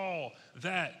is all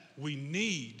that we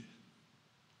need.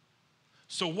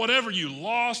 So whatever you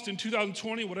lost in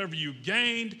 2020, whatever you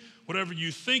gained, whatever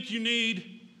you think you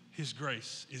need, his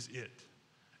grace is it.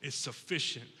 It's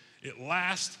sufficient. It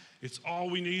lasts. It's all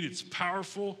we need. It's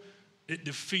powerful. It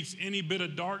defeats any bit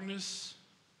of darkness.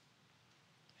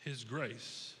 His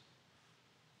grace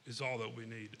is all that we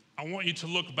need. I want you to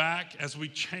look back as we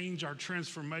change our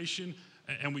transformation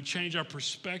and we change our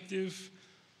perspective.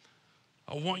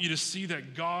 I want you to see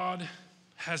that God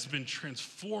has been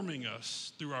transforming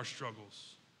us through our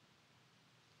struggles.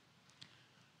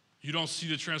 You don't see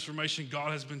the transformation.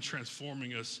 God has been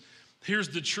transforming us. Here's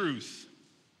the truth.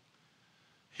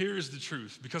 Here's the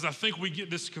truth, because I think we get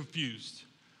this confused.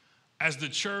 As the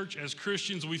church, as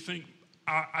Christians, we think,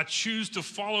 I choose to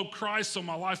follow Christ so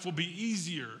my life will be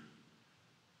easier.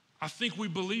 I think we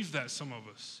believe that, some of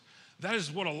us. That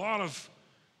is what a lot of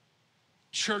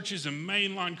churches and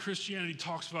mainline Christianity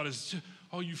talks about, is,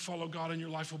 oh, you follow God and your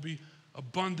life will be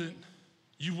abundant.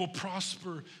 You will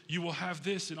prosper. You will have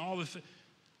this and all the things.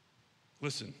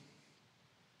 Listen,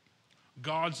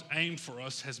 God's aim for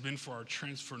us has been for our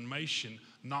transformation,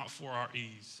 not for our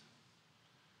ease.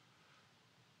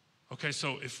 Okay,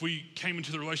 so if we came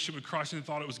into the relationship with Christ and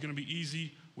thought it was going to be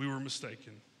easy, we were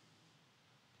mistaken.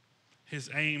 His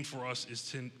aim for us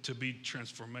is to be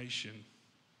transformation.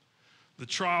 The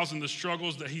trials and the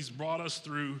struggles that he's brought us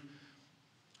through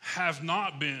have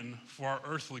not been for our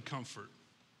earthly comfort.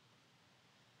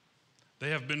 They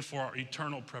have been for our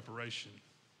eternal preparation.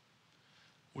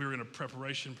 We are in a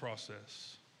preparation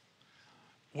process.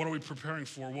 What are we preparing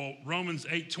for? Well, Romans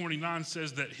 8:29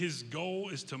 says that his goal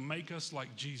is to make us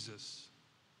like Jesus.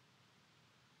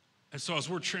 And so as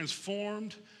we're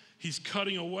transformed, he's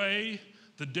cutting away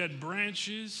the dead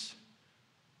branches.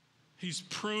 He's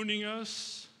pruning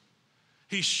us.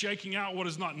 He's shaking out what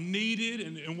is not needed,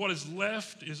 and what is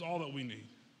left is all that we need.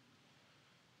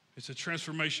 It's a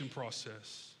transformation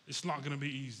process. It's not going to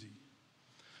be easy.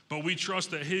 But we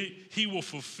trust that he will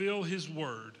fulfill his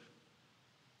word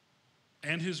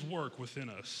and his work within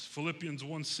us. Philippians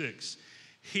 1:6,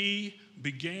 he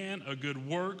began a good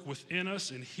work within us,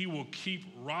 and he will keep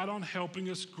right on helping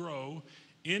us grow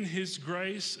in his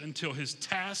grace until his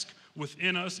task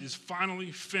within us is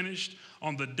finally finished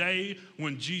on the day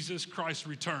when Jesus Christ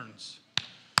returns.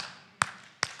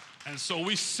 And so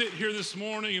we sit here this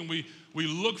morning and we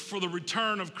look for the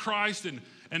return of Christ, and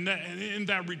in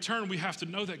that return we have to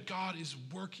know that God is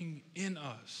working in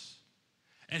us.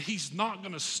 And he's not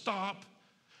going to stop.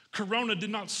 Corona did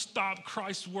not stop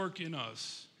Christ's work in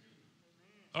us.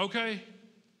 Okay?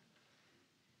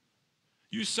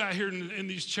 You sat here in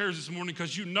these chairs this morning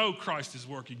because you know Christ is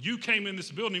working. You came in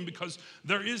this building because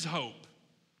there is hope.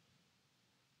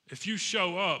 If you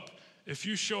show up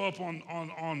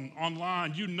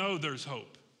online, you know there's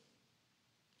hope.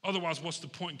 Otherwise, what's the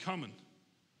point in coming?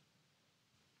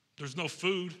 There's no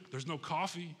food. There's no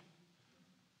coffee.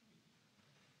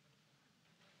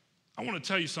 I want to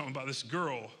tell you something about this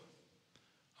girl.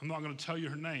 I'm not going to tell you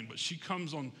her name, but she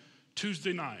comes on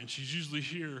Tuesday night, and she's usually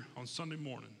here on Sunday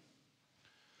morning.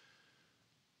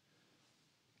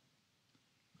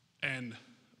 And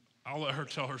I'll let her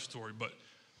tell her story, but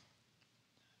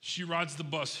she rides the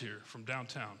bus here from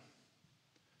downtown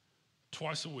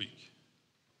twice a week.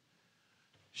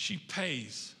 She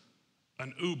pays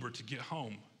an Uber to get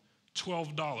home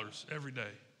 $12 every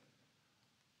day.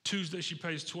 Tuesday she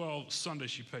pays $12, Sunday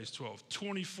she pays $12.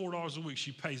 $24 a week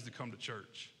she pays to come to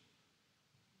church.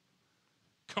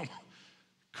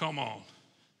 Come on.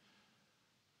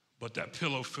 But that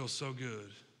pillow feels so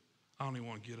good, I don't even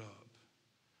want to get up.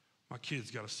 My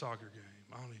kid's got a soccer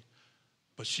game.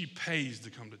 But she pays to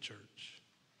come to church.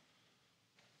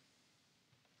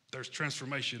 There's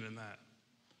transformation in that.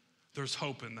 There's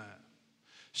hope in that.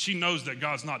 She knows that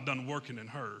God's not done working in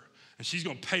her, and she's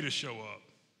going to pay to show up.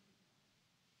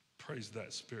 Praise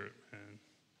that Spirit, man.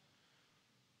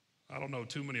 I don't know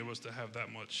too many of us that have that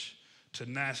much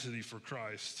tenacity for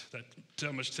Christ,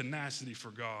 that much tenacity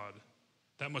for God,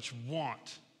 that much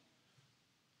want.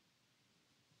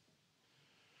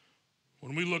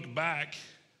 When we look back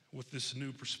with this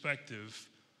new perspective,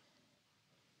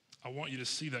 I want you to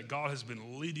see that God has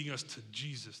been leading us to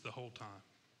Jesus the whole time.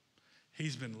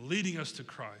 He's been leading us to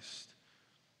Christ.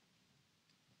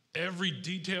 Every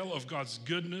detail of God's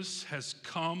goodness has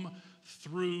come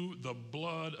through the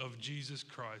blood of Jesus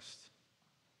Christ.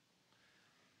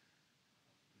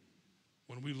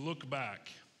 When we look back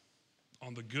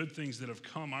on the good things that have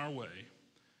come our way,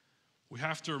 we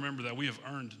have to remember that we have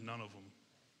earned none of them.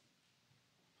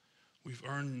 We've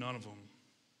earned none of them.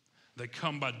 They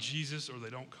come by Jesus or they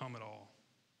don't come at all.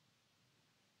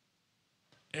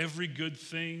 Every good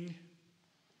thing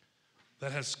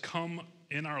that has come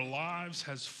in our lives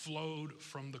has flowed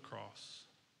from the cross.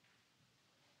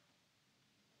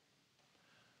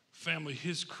 Family,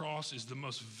 his cross is the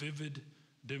most vivid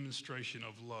demonstration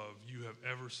of love you have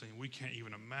ever seen. We can't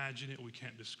even imagine it. We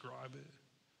can't describe it.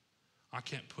 I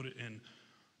can't put it in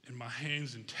my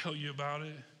hands and tell you about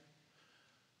it.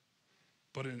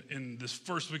 But in this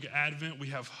first week of Advent, we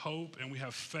have hope and we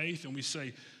have faith, and we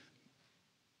say,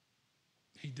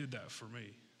 he did that for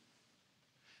me.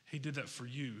 He did that for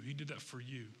you. He did that for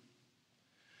you.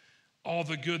 All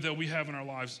the good that we have in our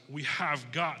lives, we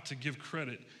have got to give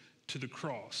credit to the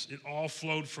cross. It all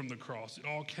flowed from the cross. It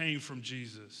all came from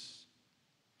Jesus.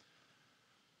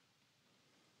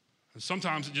 And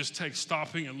sometimes it just takes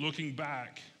stopping and looking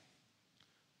back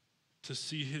to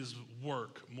see his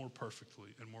work more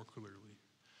perfectly and more clearly.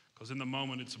 Because in the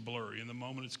moment it's blurry, in the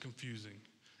moment it's confusing,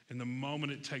 in the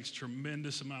moment it takes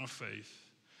tremendous amount of faith.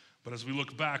 But as we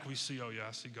look back, we see, oh yeah,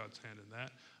 I see God's hand in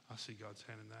that. I see God's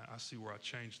hand in that. I see where I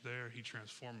changed there. He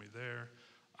transformed me there.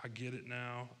 I get it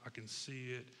now. I can see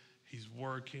it. He's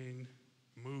working,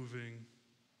 moving.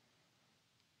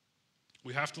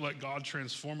 We have to let God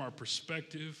transform our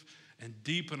perspective and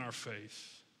deepen our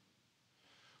faith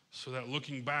so that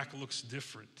looking back looks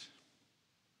different.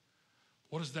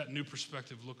 What does that new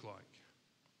perspective look like?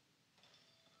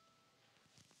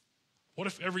 What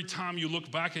if every time you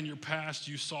look back in your past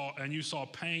you saw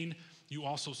pain, you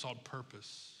also saw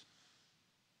purpose?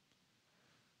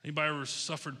 Anybody ever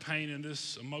suffered pain in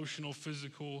this, emotional,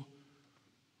 physical,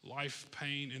 life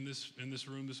pain in this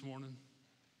room this morning?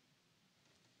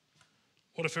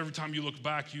 What if every time you look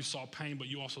back you saw pain, but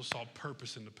you also saw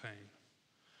purpose in the pain?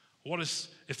 What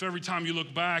if every time you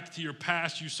look back to your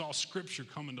past you saw Scripture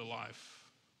come into life?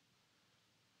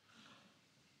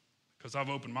 Because I've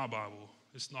opened my Bible.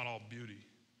 It's not all beauty.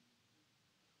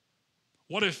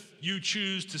 What if you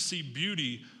choose to see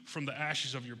beauty from the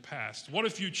ashes of your past? What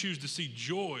if you choose to see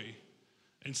joy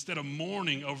instead of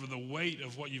mourning over the weight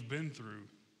of what you've been through?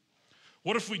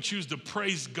 What if we choose to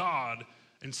praise God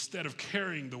instead of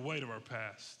carrying the weight of our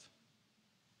past?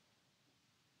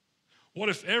 What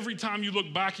if every time you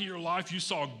look back at your life you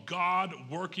saw God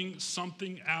working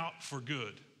something out for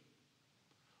good?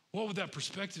 What would that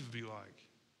perspective be like?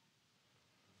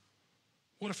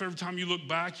 What if every time you look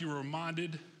back, you were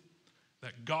reminded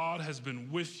that God has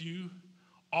been with you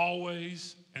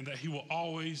always and that he will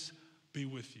always be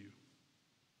with you?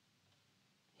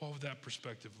 What would that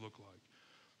perspective look like?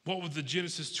 What would the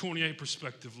Genesis 28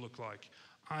 perspective look like?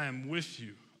 I am with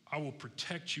you. I will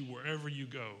protect you wherever you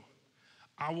go.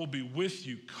 I will be with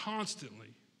you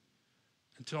constantly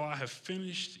until I have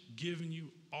finished giving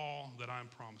you all that I'm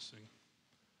promising.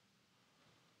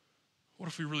 What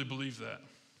if we really believe that?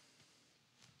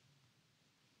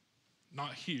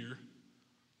 Not here,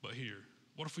 but here.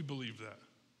 What if we believe that?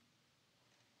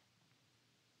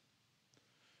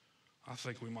 I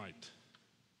think we might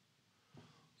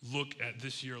look at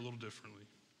this year a little differently.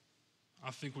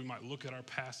 I think we might look at our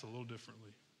past a little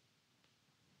differently.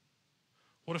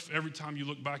 What if every time you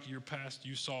look back at your past,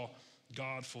 you saw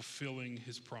God fulfilling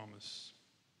his promise?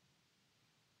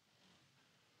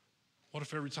 What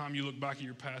if every time you look back at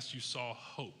your past, you saw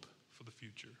hope for the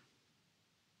future?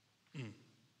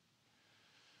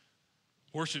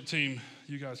 Worship team,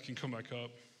 you guys can come back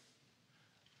up.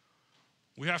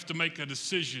 We have to make a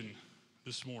decision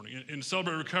this morning. In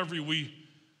Celebrate Recovery, we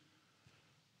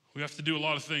have to do a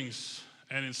lot of things.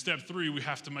 And in step 3, we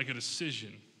have to make a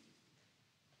decision.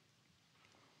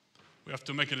 We have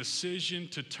to make a decision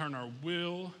to turn our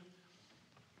will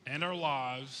and our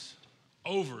lives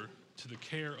over to the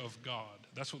care of God.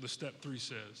 That's what the step 3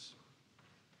 says.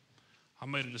 I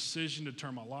made a decision to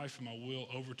turn my life and my will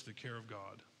over to the care of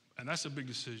God. And that's a big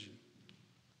decision.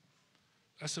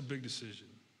 That's a big decision.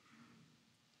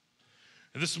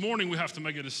 And this morning we have to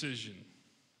make a decision.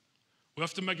 We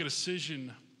have to make a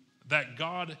decision that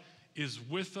God is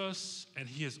with us and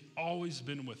he has always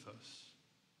been with us.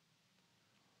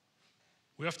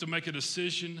 We have to make a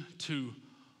decision to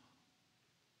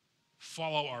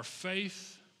follow our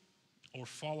faith or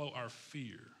follow our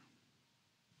fear.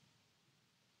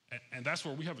 And that's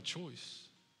where we have a choice.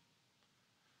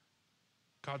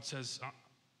 God says,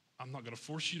 I'm not going to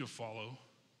force you to follow.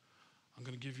 I'm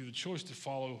going to give you the choice to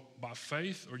follow by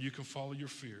faith, or you can follow your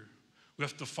fear. We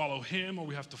have to follow him, or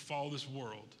we have to follow this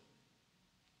world.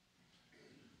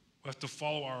 We have to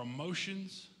follow our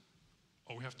emotions,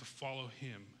 or we have to follow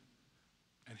him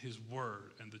and his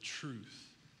word and the truth.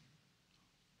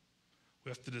 We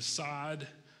have to decide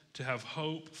to have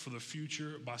hope for the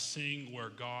future by seeing where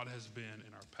God has been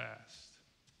in our past.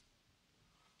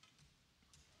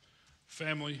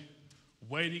 Family,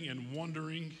 waiting and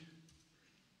wondering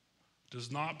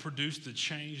does not produce the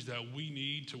change that we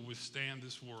need to withstand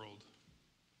this world.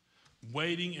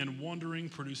 Waiting and wondering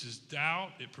produces doubt.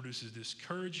 It produces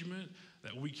discouragement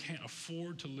that we can't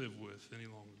afford to live with any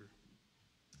longer.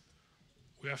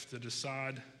 We have to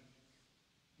decide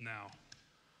now.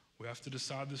 We have to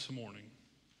decide this morning.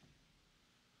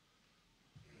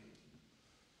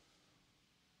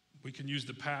 We can use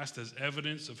the past as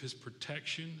evidence of his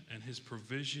protection and his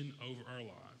provision over our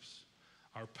lives.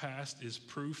 Our past is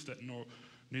proof that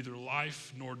neither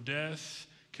life nor death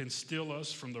can steal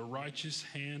us from the righteous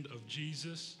hand of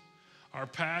Jesus. Our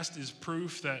past is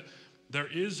proof that there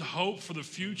is hope for the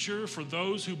future for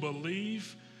those who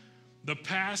believe. The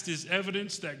past is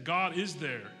evidence that God is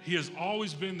there. He has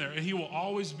always been there, and he will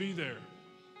always be there.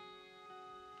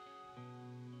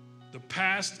 The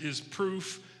past is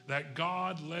proof that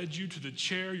God led you to the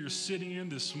chair you're sitting in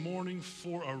this morning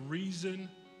for a reason.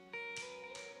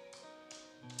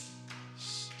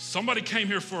 Somebody came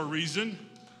here for a reason.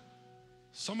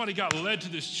 Somebody got led to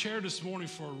this chair this morning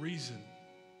for a reason.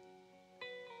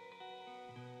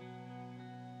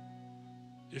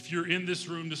 If you're in this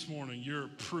room this morning, you're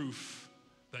proof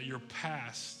that your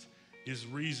past is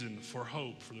reason for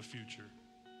hope for the future.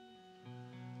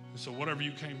 And so whatever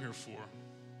you came here for,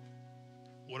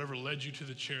 whatever led you to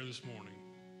the chair this morning,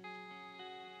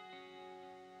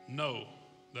 know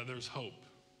that there's hope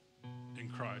in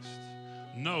Christ.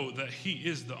 Know that he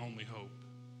is the only hope.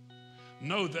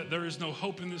 Know that there is no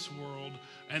hope in this world,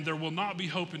 and there will not be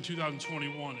hope in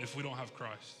 2021 if we don't have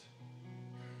Christ.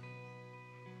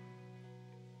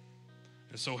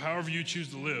 And so however you choose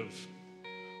to live,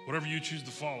 whatever you choose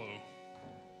to follow,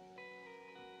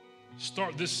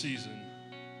 start this season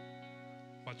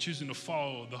by choosing to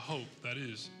follow the hope that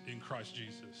is in Christ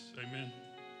Jesus. Amen.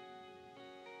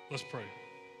 Let's pray.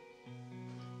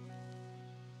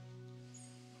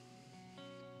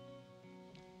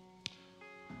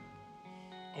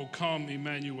 Oh, come,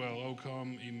 Emmanuel. Oh,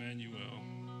 come, Emmanuel.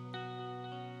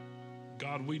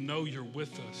 God, we know you're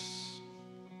with us.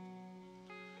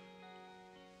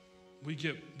 We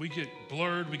get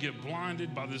blurred, we get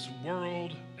blinded by this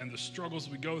world and the struggles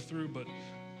we go through, but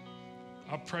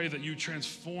I pray that you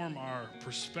transform our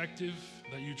perspective,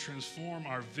 that you transform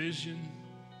our vision.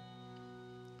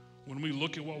 When we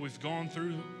look at what we've gone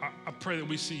through, I pray that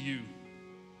we see you.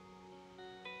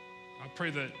 I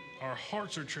pray that our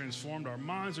hearts are transformed, our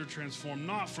minds are transformed,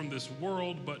 not from this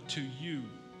world, but to you.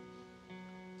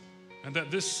 And that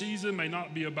this season may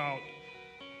not be about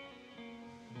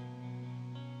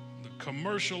the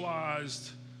commercialized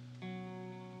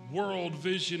world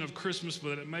vision of Christmas, but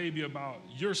that it may be about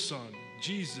your son,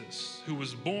 Jesus, who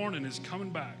was born and is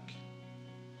coming back.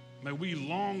 May we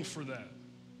long for that.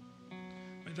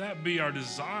 May that be our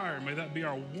desire. May that be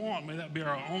our want. May that be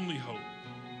our only hope.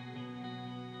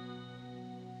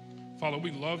 Father,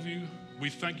 we love you. We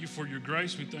thank you for your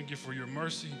grace. We thank you for your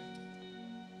mercy.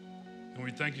 And we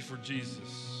thank you for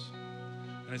Jesus.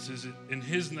 And it says in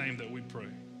his name that we pray.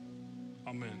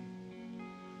 Amen.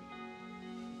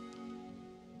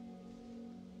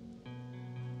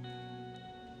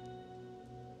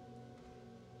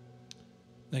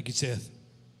 Thank you, Seth.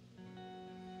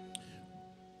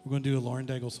 We're going to do a Lauren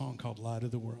Daigle song called Light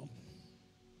of the World.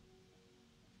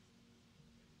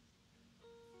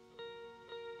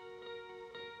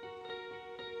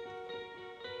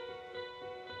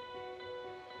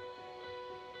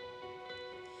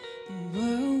 The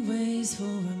world waits for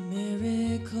a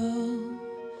miracle.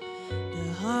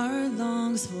 The heart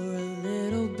longs for a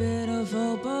little bit of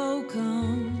hope. Oh,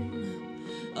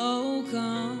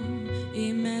 come,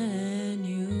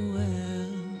 Emmanuel.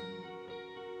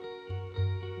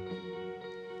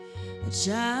 A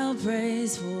child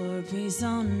prays for peace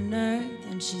on earth,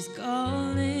 and she's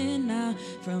calling out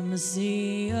from a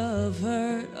sea of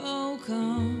hurt. Oh,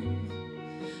 come,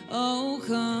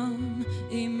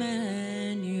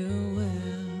 Emmanuel.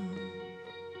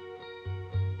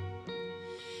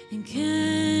 And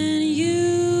can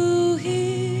you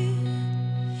hear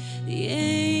the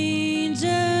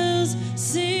angels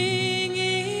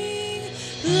singing,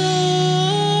 glory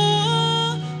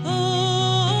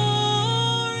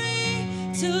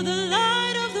to the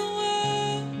light of the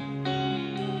world,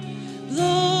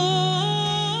 glory,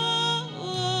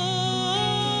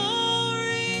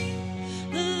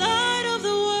 the light of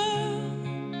the world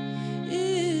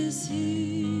is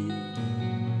here.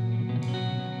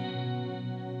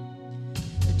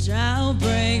 A child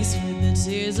breaks with the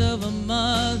tears of a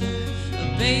mother.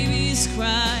 A baby's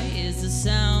cry is the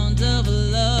sound of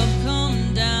love.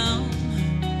 Come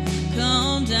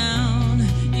down,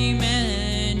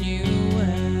 Emmanuel.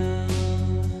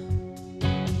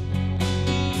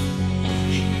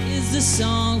 He is the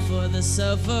song for the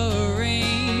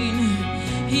suffering.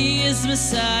 He is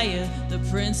Messiah, the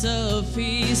Prince of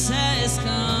Peace has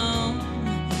come.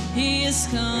 He has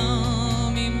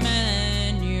come, Emmanuel.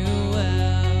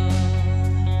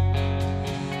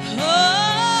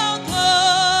 Oh, glory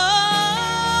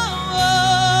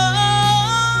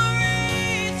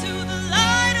to the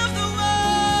light of the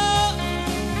world.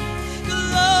 Glory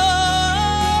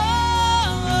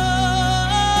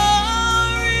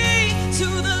to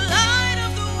the light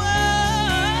of the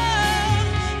world.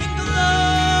 And glory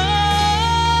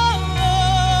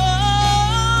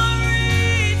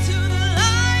to the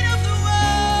light of the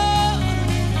world.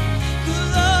 Glory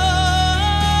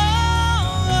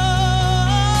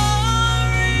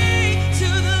to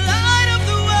the light of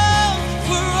the world.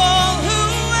 For all who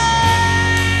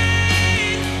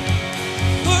wait,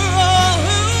 for all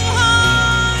who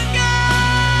hunger,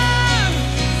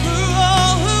 for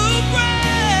all who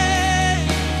pray,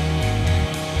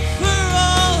 for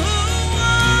all who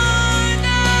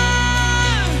wonder,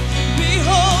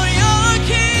 behold your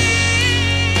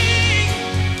King,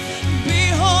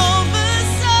 behold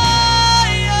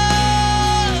Messiah,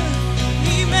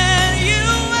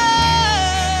 Emmanuel,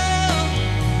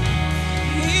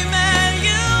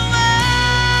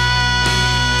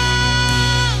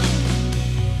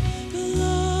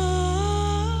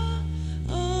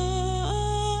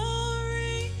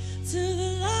 Glory to the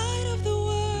light of the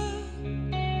world.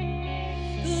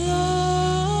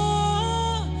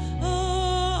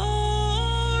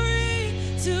 Glory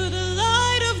to the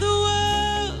light of the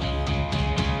world.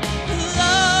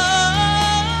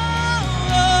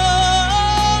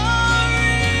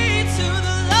 Glory to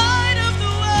the light of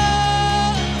the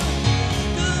world.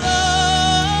 Glory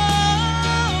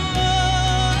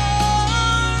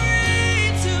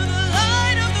to the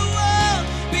light of the world.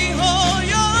 Behold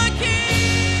your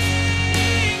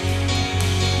King,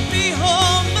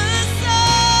 behold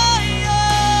Messiah,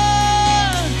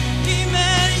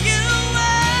 Emmanuel.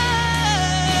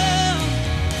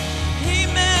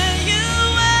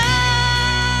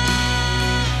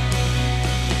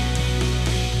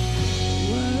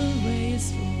 The world waits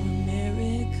for a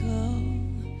miracle.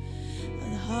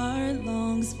 The heart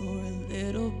longs for a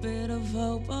little bit of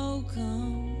hope.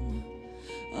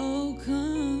 Oh,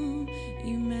 come,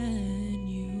 Emmanuel.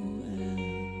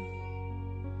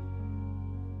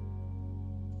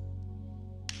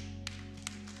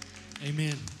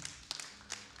 Amen.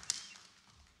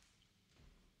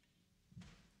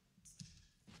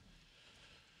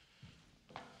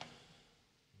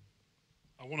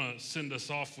 I want to send us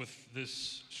off with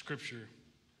this scripture.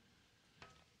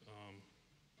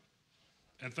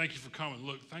 And thank you for coming.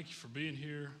 Look, thank you for being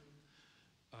here.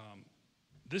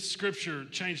 This scripture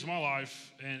changed my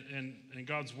life, and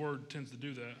God's word tends to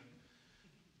do that.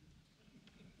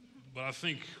 But I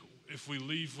think if we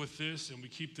leave with this and we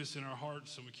keep this in our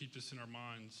hearts and we keep this in our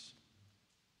minds,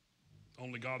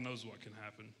 only God knows what can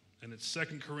happen. And it's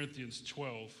 2 Corinthians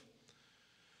 12,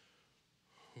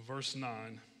 verse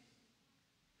 9.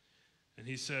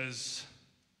 And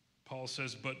Paul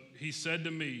says, but he said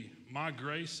to me, my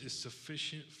grace is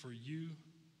sufficient for you.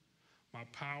 My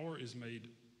power is made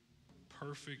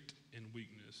perfect in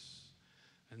weakness.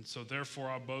 And so therefore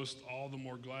I boast all the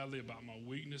more gladly about my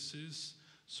weaknesses,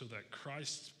 so that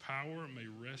Christ's power may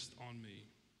rest on me.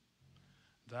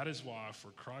 That is why,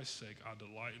 for Christ's sake, I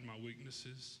delight in my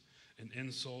weaknesses, in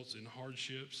insults, in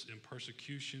hardships, in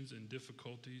persecutions, in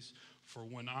difficulties. For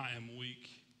when I am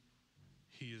weak,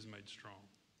 he is made strong.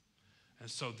 And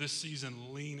so this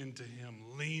season, lean into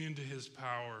him. Lean into his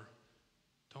power.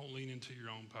 Don't lean into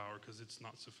your own power, because it's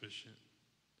not sufficient.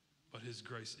 But his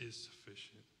grace is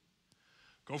sufficient.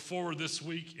 Go forward this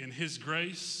week in his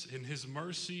grace, in his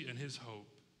mercy, and his hope.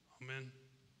 Amen.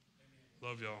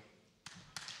 Love y'all.